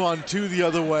have a 2-on-2 the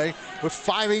other way with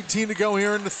 5:18 to go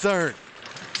here in the third.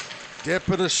 Dip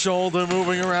of the shoulder,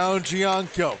 moving around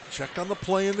Gianco. Check on the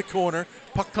play in the corner.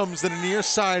 Puck comes to the near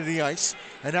side of the ice,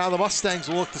 and now the Mustangs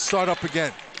will look to start up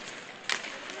again.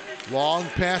 Long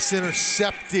pass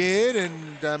intercepted,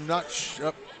 and I'm not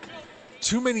sure.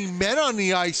 Too many men on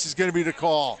the ice is going to be the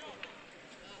call.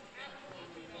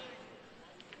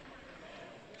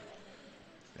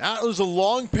 That was a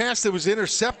long pass that was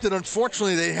intercepted.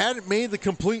 Unfortunately, they hadn't made the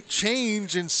complete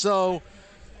change, and so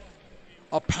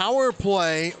a power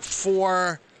play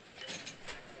for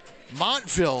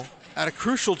Montville at a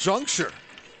crucial juncture.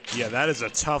 Yeah, that is a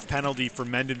tough penalty for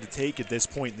Mendham to take at this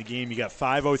point in the game. You got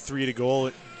 5:03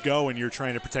 to go, and you're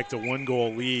trying to protect a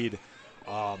 1-goal lead.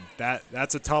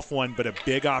 That's a tough one, but a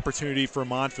big opportunity for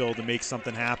Montville to make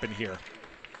something happen here.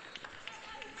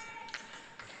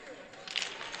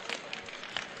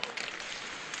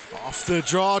 Off the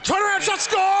draw, turnaround shot,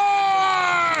 score!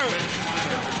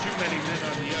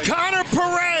 Connor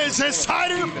Perez has tied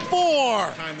it at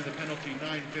 4.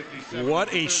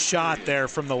 What a shot there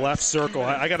from the left circle.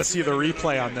 I got to see the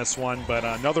replay on this one, but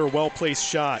another well-placed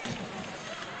shot.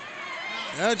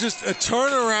 Yeah, just a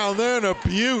turnaround there and a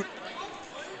beaut.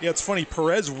 Yeah, it's funny.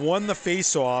 Perez won the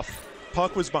face-off.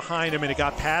 Puck was behind him, and it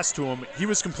got passed to him. He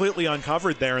was completely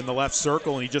uncovered there in the left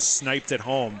circle, and he just sniped it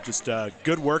home. Just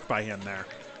good work by him there.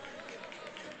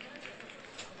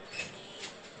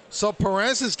 So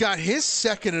Perez has got his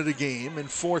second of the game and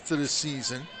 4th of the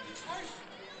season.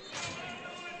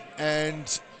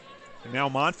 And now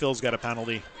Montville's got a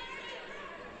penalty.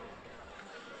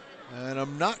 And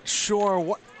I'm not sure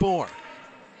what for.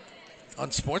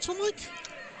 Unsportsmanlike?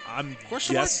 I'm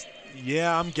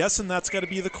guessing that's got to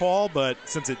be the call, but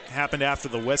since it happened after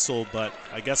the whistle, but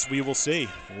I guess we will see.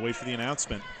 We'll wait for the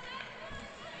announcement.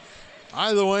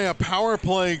 Either way, a power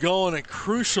play goal and a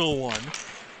crucial one.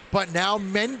 But now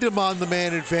Mendham on the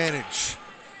man advantage.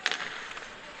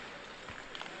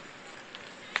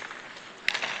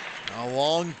 A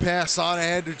long pass on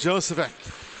ahead to Josephic.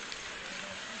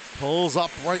 Pulls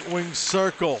up right wing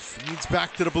circle. Feeds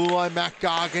back to the blue line. Matt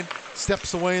Goggin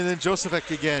steps away, and then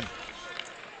Josephic again.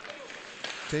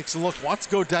 Takes a look, wants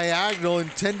to go diagonal,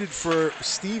 intended for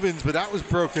Stevens, but that was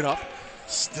broken up.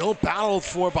 Still battled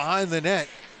for behind the net.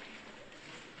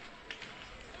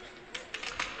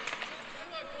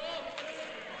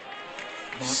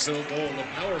 Montville goal, the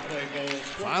power play goal.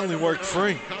 Finally worked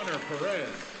free. Connor Perez.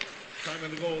 Time of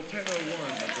the goal,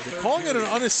 10:01. They're calling it an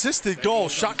unassisted goal,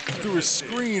 shot through a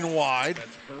screen wide.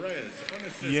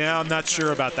 Yeah, I'm not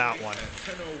sure about that one.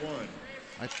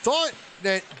 I thought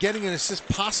that getting an assist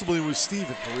possibly was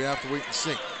Stevens, but we have to wait and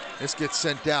see. This gets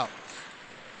sent out.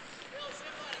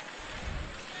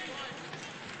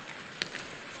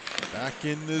 Back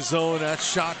in the zone, that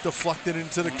shot deflected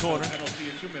into the corner. Penalty,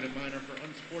 a 2-minute minor for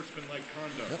unsportsmanlike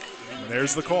conduct. Yep.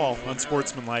 There's the call,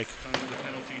 unsportsmanlike. Time of the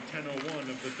penalty, 10:01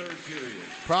 of the third period.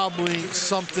 Probably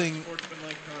something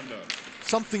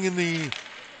in the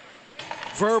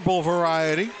verbal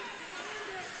variety.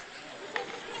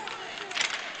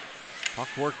 Puck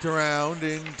worked around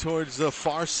in towards the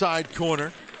far side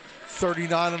corner.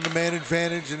 39 on the man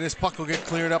advantage, and this puck will get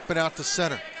cleared up and out to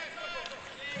center.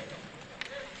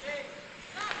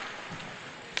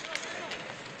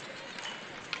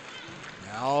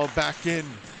 Now back in.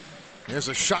 There's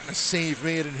a shot and a save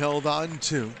made and held on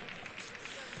to.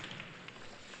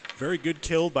 Very good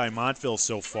kill by Montville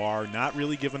so far. Not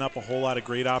really giving up a whole lot of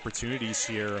great opportunities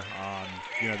here.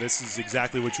 This is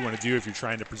exactly what you want to do if you're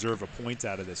trying to preserve a point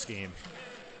out of this game.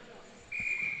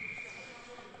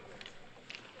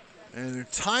 And a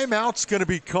timeout's going to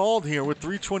be called here with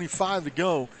 3:25 to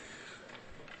go.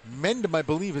 Mendham, I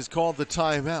believe, has called the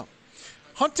timeout.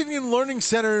 Huntington Learning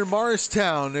Center in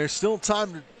Morristown. There's still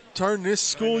time to turn this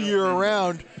school year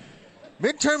around.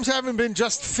 Midterms haven't been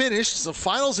just finished, so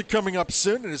finals are coming up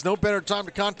soon, and there's no better time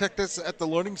to contact us at the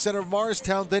Learning Center of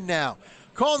Morristown than now.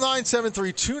 Call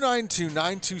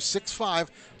 973-292-9265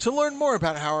 to learn more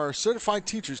about how our certified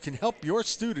teachers can help your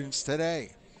students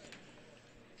today.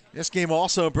 This game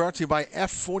also brought to you by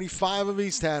F45 of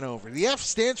East Hanover. The F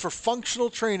stands for functional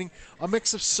training, a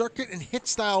mix of circuit and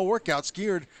hit-style workouts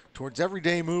geared towards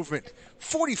everyday movement.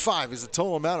 45 is the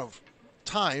total amount of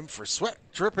time for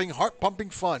sweat-dripping, heart-pumping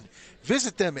fun.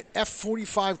 Visit them at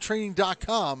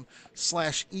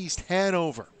f45training.com/East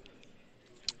Hanover.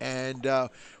 And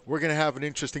we're going to have an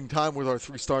interesting time with our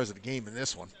 3 stars of the game in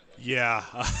this one. Yeah.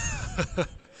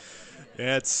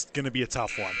 It's going to be a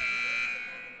tough one.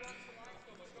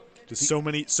 Just so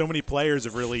many players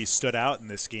have really stood out in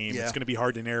this game. Yeah. It's going to be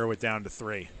hard to narrow it down to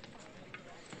 3.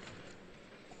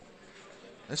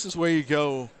 This is where you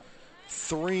go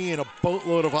 3 and a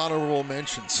boatload of honorable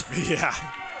mentions. Yeah.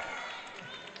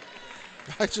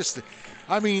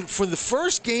 I mean, for the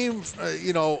first game,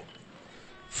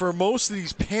 for most of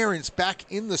these parents back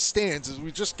in the stands, as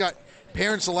we just got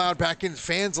parents allowed back in,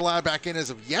 fans allowed back in as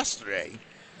of yesterday,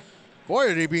 boy,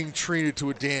 are they being treated to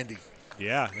a dandy.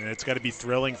 Yeah, and it's got to be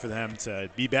thrilling for them to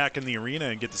be back in the arena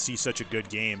and get to see such a good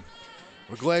game.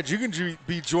 We're glad you can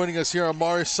be joining us here on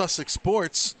Morris Sussex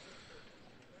Sports.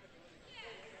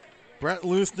 Brett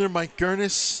Luthner, Mike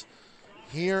Gurnis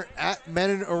here at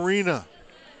Mendham Arena.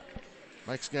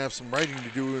 Mike's going to have some writing to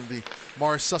do in the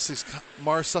Morris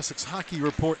Sussex Hockey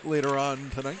Report later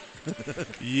on tonight.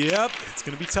 Yep, it's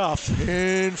going to be tough.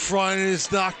 In front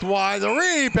is knocked wide. The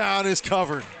rebound is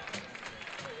covered.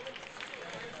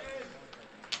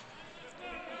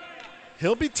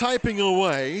 He'll be typing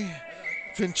away.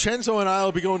 Vincenzo and I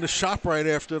will be going to ShopRite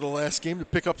after the last game to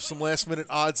pick up some last-minute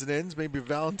odds and ends, maybe a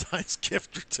Valentine's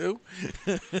gift or 2.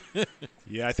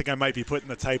 Yeah, I think I might be putting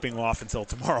the typing off until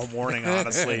tomorrow morning,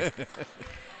 honestly.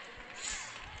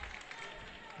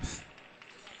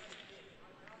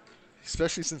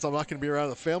 Especially since I'm not going to be around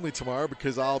the family tomorrow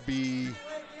because I'll be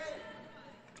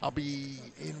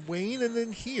in Wayne and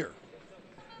then here.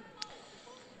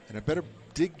 And I better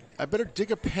dig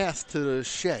a path to the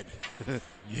shed.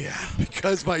 Yeah.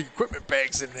 Because my equipment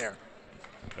bag's in there.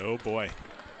 Oh, boy.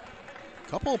 A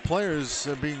couple of players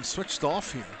are being switched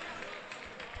off here.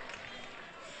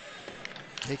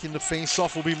 Taking the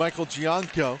face-off will be Michael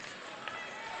Gianco.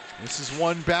 This is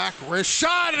one back. Wrist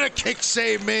shot and a kick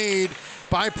save made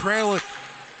by Pralick.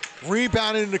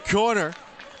 Rebounded in the corner.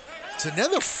 It's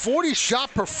another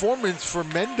 40-shot performance for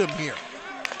Mendham here.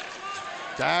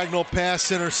 Diagonal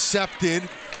pass intercepted.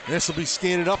 This will be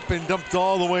skated up and dumped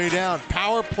all the way down.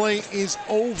 Power play is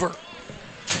over.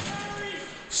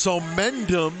 So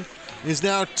Mendham is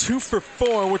now 2 for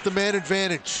 4 with the man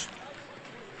advantage.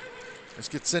 This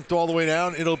gets sent all the way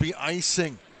down. It'll be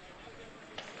icing.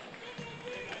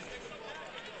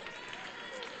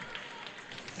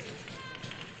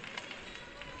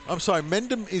 I'm sorry,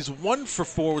 Mendham is 1 for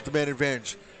 4 with the man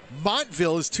advantage.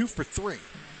 Montville is 2 for 3.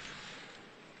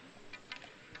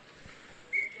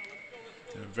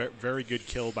 Very good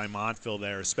kill by Montville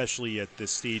there, especially at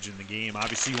this stage in the game.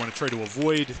 Obviously, you want to try to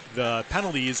avoid the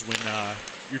penalties when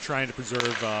you're trying to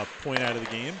preserve a point out of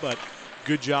the game, but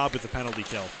good job with the penalty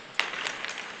kill.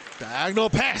 Diagonal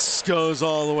pass goes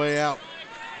all the way out.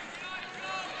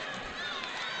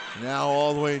 Now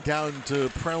all the way down to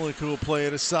Prelick, who will play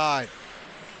it aside.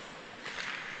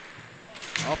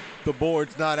 Up the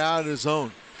boards, not out of the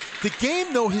zone. The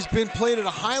game, though, has been played at a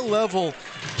high level,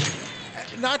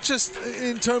 not just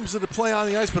in terms of the play on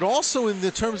the ice, but also in the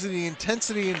terms of the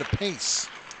intensity and the pace.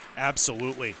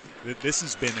 Absolutely. This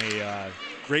has been a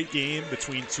great game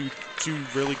between two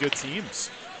really good teams.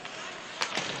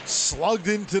 Slugged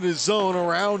into the zone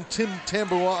around Tim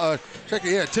Tambawala.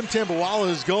 Tim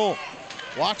Tambawala's goal.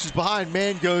 Watches behind,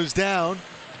 man goes down.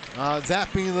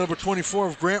 That being the number 24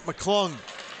 of Grant McClung.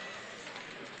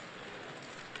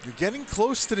 You're getting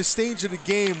close to the stage of the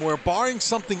game where, barring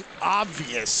something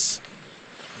obvious,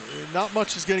 not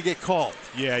much is going to get called.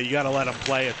 Yeah, you got to let him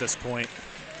play at this point.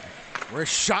 Where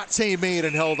shots he made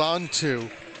and held on to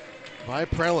by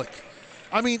Prelick.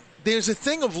 I mean, there's a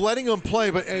thing of letting him play,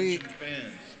 but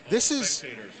this is,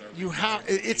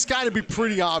 it's got to be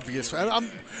pretty obvious.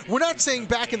 We're not saying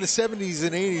back in the 70s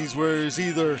and 80s where it was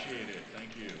either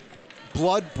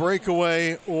blood,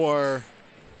 breakaway, or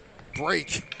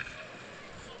break.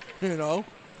 You know?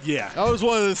 Yeah. That was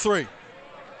one of the 3.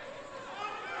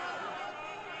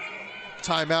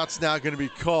 Timeout's now going to be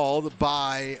called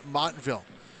by Montville.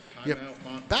 Yep.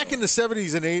 Back in the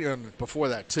 70s and 80s, and before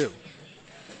that too.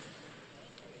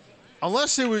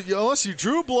 Unless you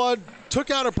drew blood, took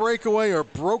out a breakaway, or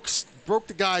broke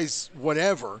the guy's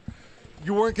whatever,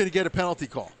 you weren't going to get a penalty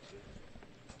call.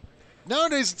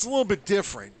 Nowadays, it's a little bit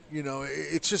different. You know,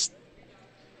 it's just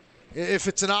if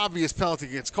it's an obvious penalty,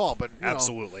 it gets called. But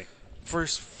absolutely, for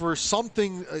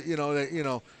something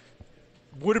that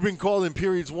would have been called in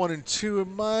periods 1 and 2, it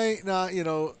might not.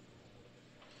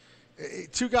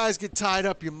 two guys get tied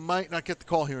up, you might not get the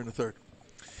call here in the third.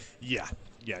 Yeah,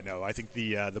 no, I think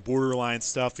the borderline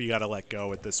stuff you got to let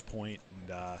go at this point,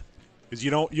 and because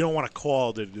you don't want to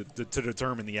call to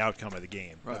determine the outcome of the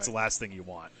game. Right. That's the last thing you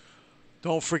want.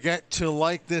 Don't forget to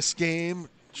like this game.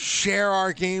 Share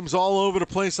our games all over the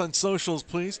place on socials,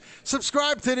 please.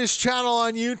 Subscribe to this channel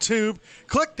on YouTube.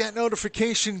 Click that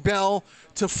notification bell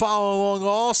to follow along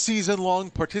all season long.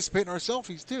 Participate in our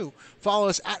selfies, too. Follow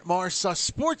us at Morris Sussex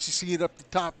Sports. You see it up the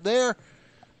top there.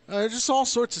 Just all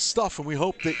sorts of stuff, and we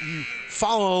hope that you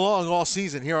follow along all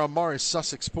season here on Morris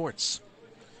Sussex Sports.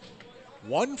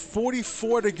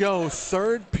 1:44 to go,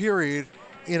 third period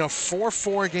in a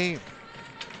 4-4 game.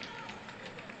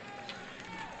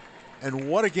 And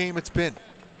what a game it's been.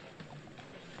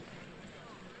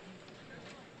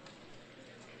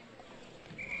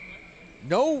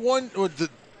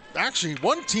 Actually,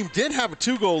 one team did have a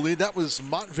 2-goal lead. That was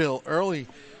Montville early,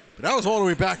 but that was all the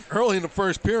way back early in the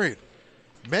first period.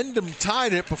 Mendham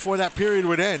tied it before that period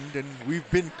would end, and we've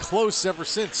been close ever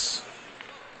since.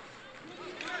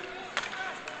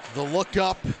 The look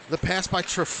up, the pass by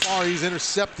Trafari's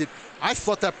intercepted. I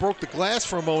thought that broke the glass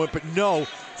for a moment, but no.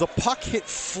 The puck hit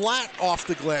flat off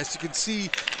the glass. You can see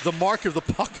the mark of the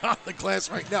puck on the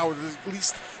glass right now, or at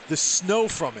least the snow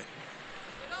from it.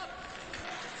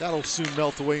 That'll soon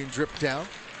melt away and drip down.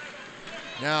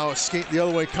 Now escape the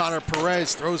other way. Connor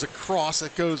Perez throws a cross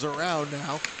that goes around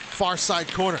now. Far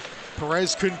side corner.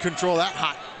 Perez couldn't control that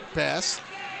hot pass.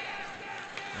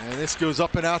 And this goes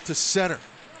up and out to center.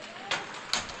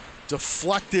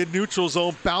 Deflected, neutral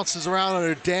zone, bounces around on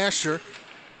a dasher.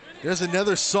 There's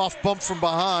another soft bump from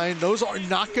behind. Those are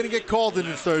not going to get called in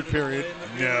the third period.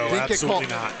 No, absolutely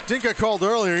not. Didn't get called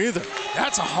earlier either.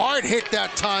 That's a hard hit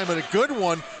that time, and a good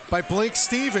one by Blake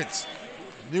Stevens.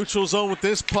 Neutral zone with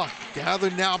this puck.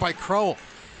 Gathered now by Crowell.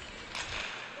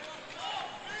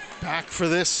 Back for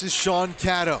this is Sean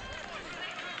Caddo.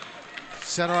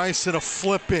 Center ice and a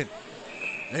flip in.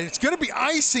 And it's going to be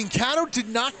icing. Caddo did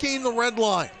not gain the red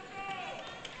line.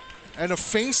 And a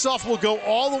face-off will go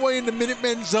all the way into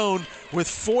Minutemen zone with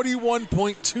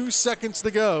 41.2 seconds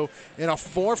to go in a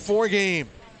 4-4 game.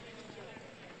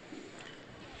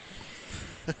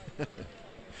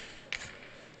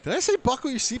 Did I say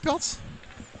buckle your seatbelts?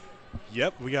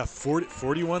 Yep, we got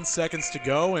 41 seconds to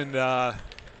go, and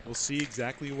we'll see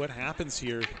exactly what happens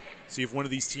here. See if one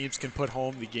of these teams can put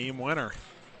home the game winner.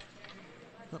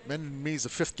 Mendham is the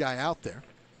fifth guy out there.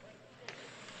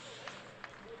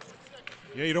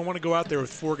 Yeah, you don't want to go out there with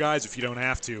four guys if you don't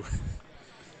have to.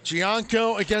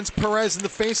 Gianco against Perez in the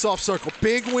face-off circle.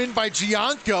 Big win by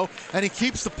Gianco, and he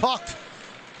keeps the puck.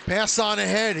 Pass on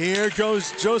ahead. Here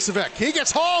goes Josevec. He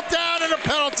gets hauled down and a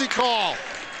penalty call.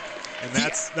 And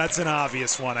that's an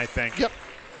obvious one, I think. Yep.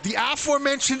 The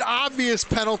aforementioned obvious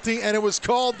penalty, and it was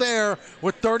called there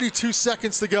with 32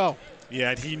 seconds to go.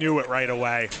 Yeah, and he knew it right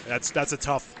away. That's a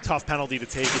tough penalty to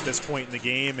take at this point in the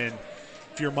game, and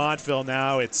if you're Montville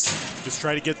now, it's just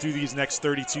try to get through these next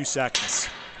 32 seconds.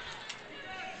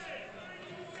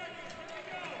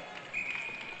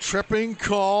 Tripping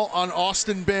call on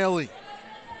Austin Bailey.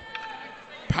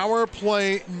 Power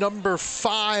play number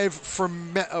 5 for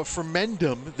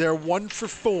Mendham. They're 1 for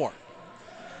 4.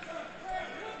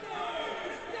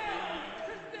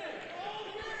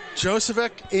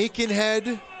 Josevec,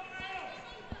 Aikenhead,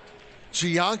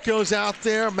 Gianco's out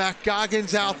there, Matt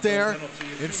Goggins out there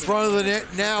in front of the net.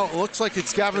 Now it looks like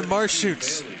it's Gavin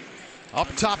Marshoots. Up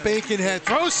top, Aikenhead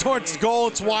throws towards the goal.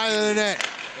 It's wide of the net.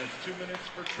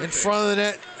 In front of the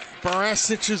net,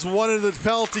 Barasic is one of the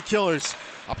penalty killers.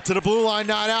 Up to the blue line,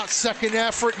 not out. Second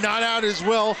effort, not out as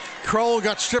well. Crowell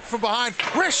got stripped from behind.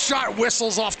 Wrist shot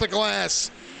whistles off the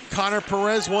glass. Connor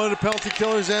Perez, one of the penalty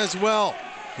killers as well.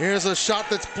 Here's a shot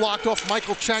that's blocked off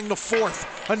Michael Chang, the fourth.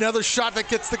 Another shot that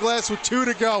gets the glass with 2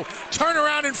 to go. Turn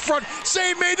around in front.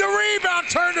 Save made the rebound.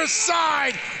 Turned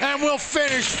aside. And we'll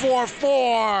finish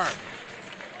 4-4.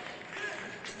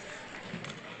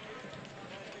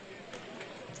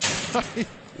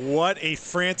 What a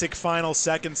frantic final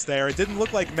seconds there. It didn't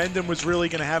look like Mendham was really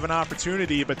going to have an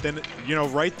opportunity, but then,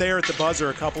 right there at the buzzer,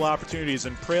 a couple opportunities.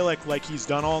 And Prelek, like he's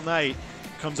done all night,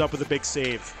 comes up with a big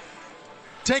save.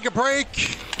 Take a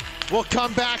break. We'll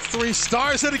come back. 3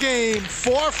 stars of the game.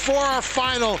 4-4 our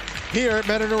final here at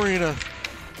Mendham Arena.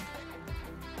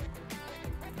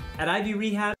 At Ivy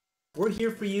Rehab, we're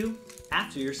here for you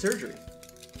after your surgery.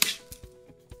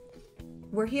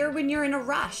 We're here when you're in a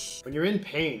rush. When you're in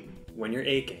pain. When you're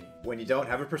aching. When you don't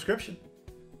have a prescription.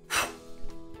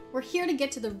 We're here to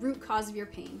get to the root cause of your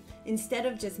pain. Instead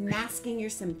of just masking your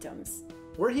symptoms.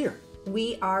 We're here.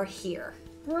 We are here.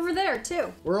 We're over there,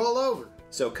 too. We're all over.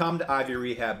 So come to Ivy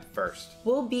Rehab first.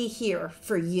 We'll be here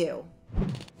for you.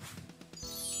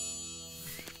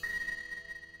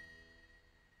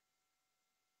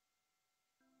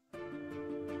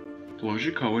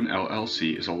 Pelosi Cohen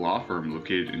LLC is a law firm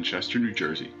located in Chester, New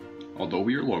Jersey. Although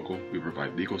we are local, we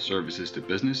provide legal services to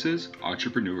businesses,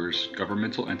 entrepreneurs,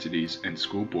 governmental entities, and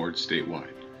school boards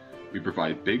statewide. We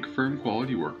provide big firm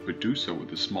quality work, but do so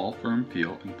with a small firm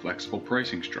feel and flexible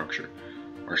pricing structure.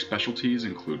 Our specialties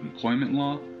include employment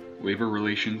law, labor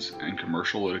relations, and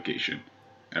commercial litigation.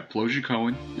 At Pelosi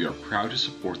Cohen, we are proud to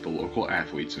support the local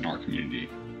athletes in our community.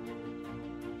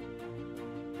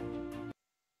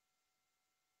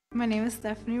 My name is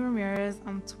Stephanie Ramirez.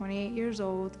 I'm 28 years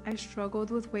old. I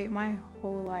struggled with weight my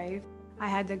whole life. I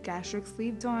had the gastric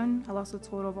sleeve done. I lost a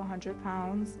total of 100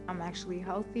 pounds. I'm actually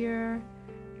healthier.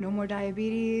 No more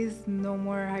diabetes, no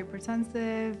more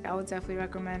hypertensive. I would definitely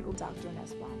recommend Dr.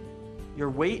 Nussbaum. Your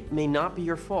weight may not be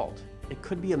your fault. It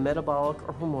could be a metabolic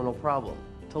or hormonal problem.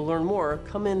 To learn more,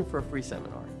 come in for a free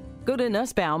seminar. Go to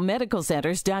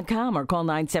NussbaumMedicalCenters.com or call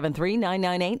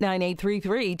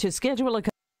 973-998-9833 to schedule a.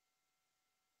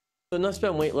 The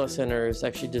Nussbaum Weight Loss Center is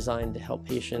actually designed to help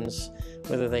patients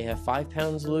whether they have 5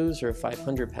 pounds to lose or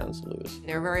 500 pounds to lose.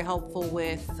 They're very helpful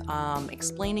with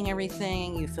explaining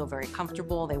everything. You feel very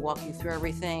comfortable. They walk you through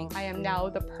everything. I am now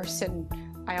the person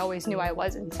I always knew I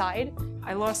was inside.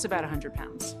 I lost about 100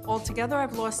 pounds. Altogether,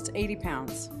 I've lost 80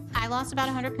 pounds. I lost about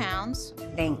 100 pounds.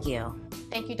 Thank you.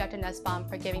 Thank you, Dr. Nussbaum,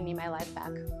 for giving me my life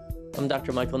back. I'm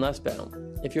Dr. Michael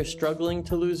Nussbaum. If you're struggling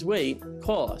to lose weight,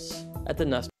 call us at the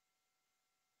Nussbaum.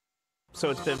 So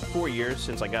it's been 4 years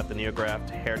since I got the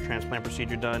NeoGraft hair transplant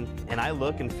procedure done, and I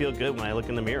look and feel good when I look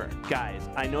in the mirror. Guys,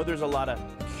 I know there's a lot of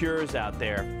cures out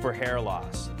there for hair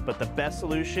loss, but the best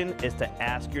solution is to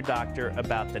ask your doctor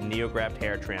about the NeoGraft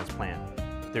hair transplant.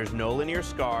 There's no linear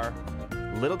scar,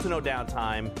 little to no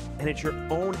downtime, and it's your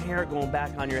own hair going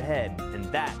back on your head, and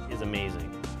that is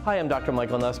amazing. Hi, I'm Dr.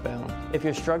 Michael Nussbaum. If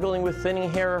you're struggling with thinning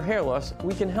hair or hair loss,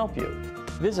 we can help you.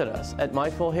 Visit us at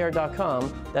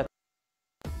myfullhair.com. That's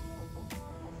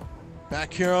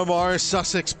Back here on Morris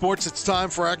Sussex Sports, it's time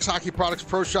for X Hockey Products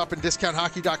Pro Shop and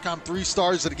DiscountHockey.com 3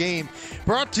 stars of the game.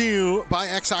 Brought to you by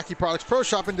X Hockey Products Pro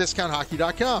Shop and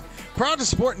DiscountHockey.com. Proud to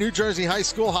support New Jersey high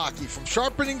school hockey. From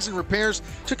sharpenings and repairs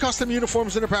to custom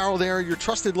uniforms and apparel, they are your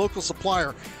trusted local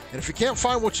supplier. And if you can't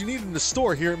find what you need in the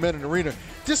store here at Mendham Arena,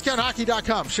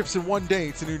 DiscountHockey.com ships in 1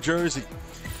 day to New Jersey.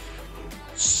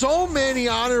 So many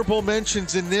honorable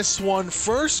mentions in this one.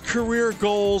 First career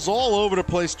goals all over the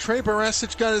place. Trey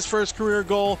Baresic got his first career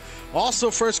goal.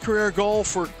 Also first career goal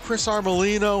for Chris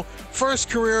Armelino. First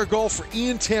career goal for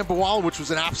Ian Tampawala, which was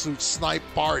an absolute snipe,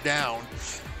 bar down.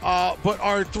 But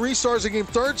our 3 stars a game.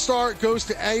 Third star goes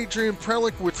to Adrian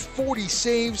Prelick with 40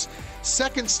 saves.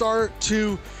 Second star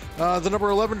to the number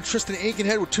 11, Tristan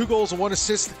Aikenhead, with 2 goals and 1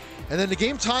 assist. And then the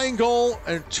game-tying goal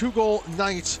and 2-goal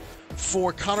night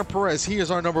for Connor Perez. He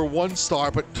is our number 1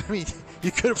 star, but I mean,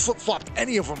 you could have flip-flopped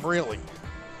any of them, really.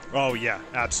 Oh, yeah,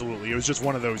 absolutely. It was just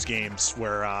one of those games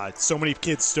where so many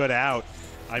kids stood out.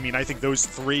 I mean, I think those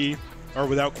 3 are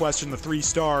without question the 3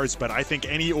 stars, but I think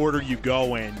any order you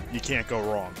go in, you can't go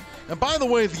wrong. And by the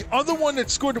way, the other one that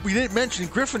scored that we didn't mention,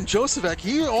 Griffin Josevec,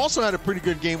 he also had a pretty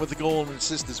good game with a goal and an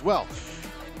assist as well.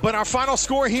 But our final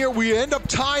score here, we end up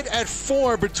tied at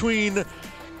 4 between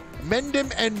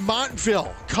Mendham and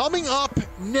Montville. Coming up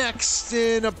next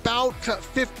in about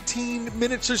 15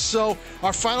 minutes or so,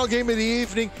 our final game of the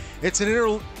evening. It's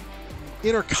an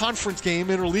inter-conference game,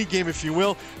 interleague game, if you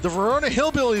will. The Verona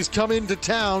Hillbillies come into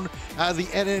town at the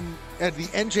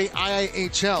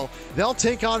NJIIHL. They'll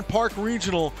take on Park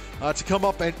Regional to come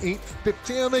up at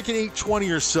 8:15. I'll make it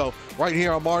 8:20 or so, right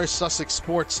here on Morris Sussex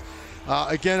Sports.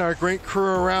 Again, our great crew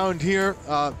around here.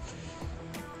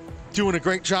 Doing a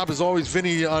great job as always,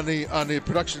 Vinny on the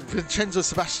production, Vincenzo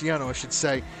Sebastiano, I should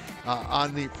say,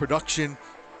 on the production,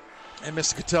 and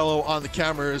Mr. Catello on the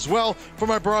camera as well. For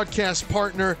my broadcast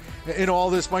partner in all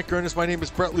this, Mike Gurnis, my name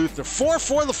is Brett Luther.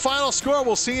 4-4 the final score.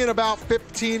 We'll see you in about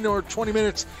 15 or 20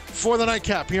 minutes for the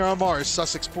nightcap here on Morris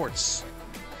Sussex Sports.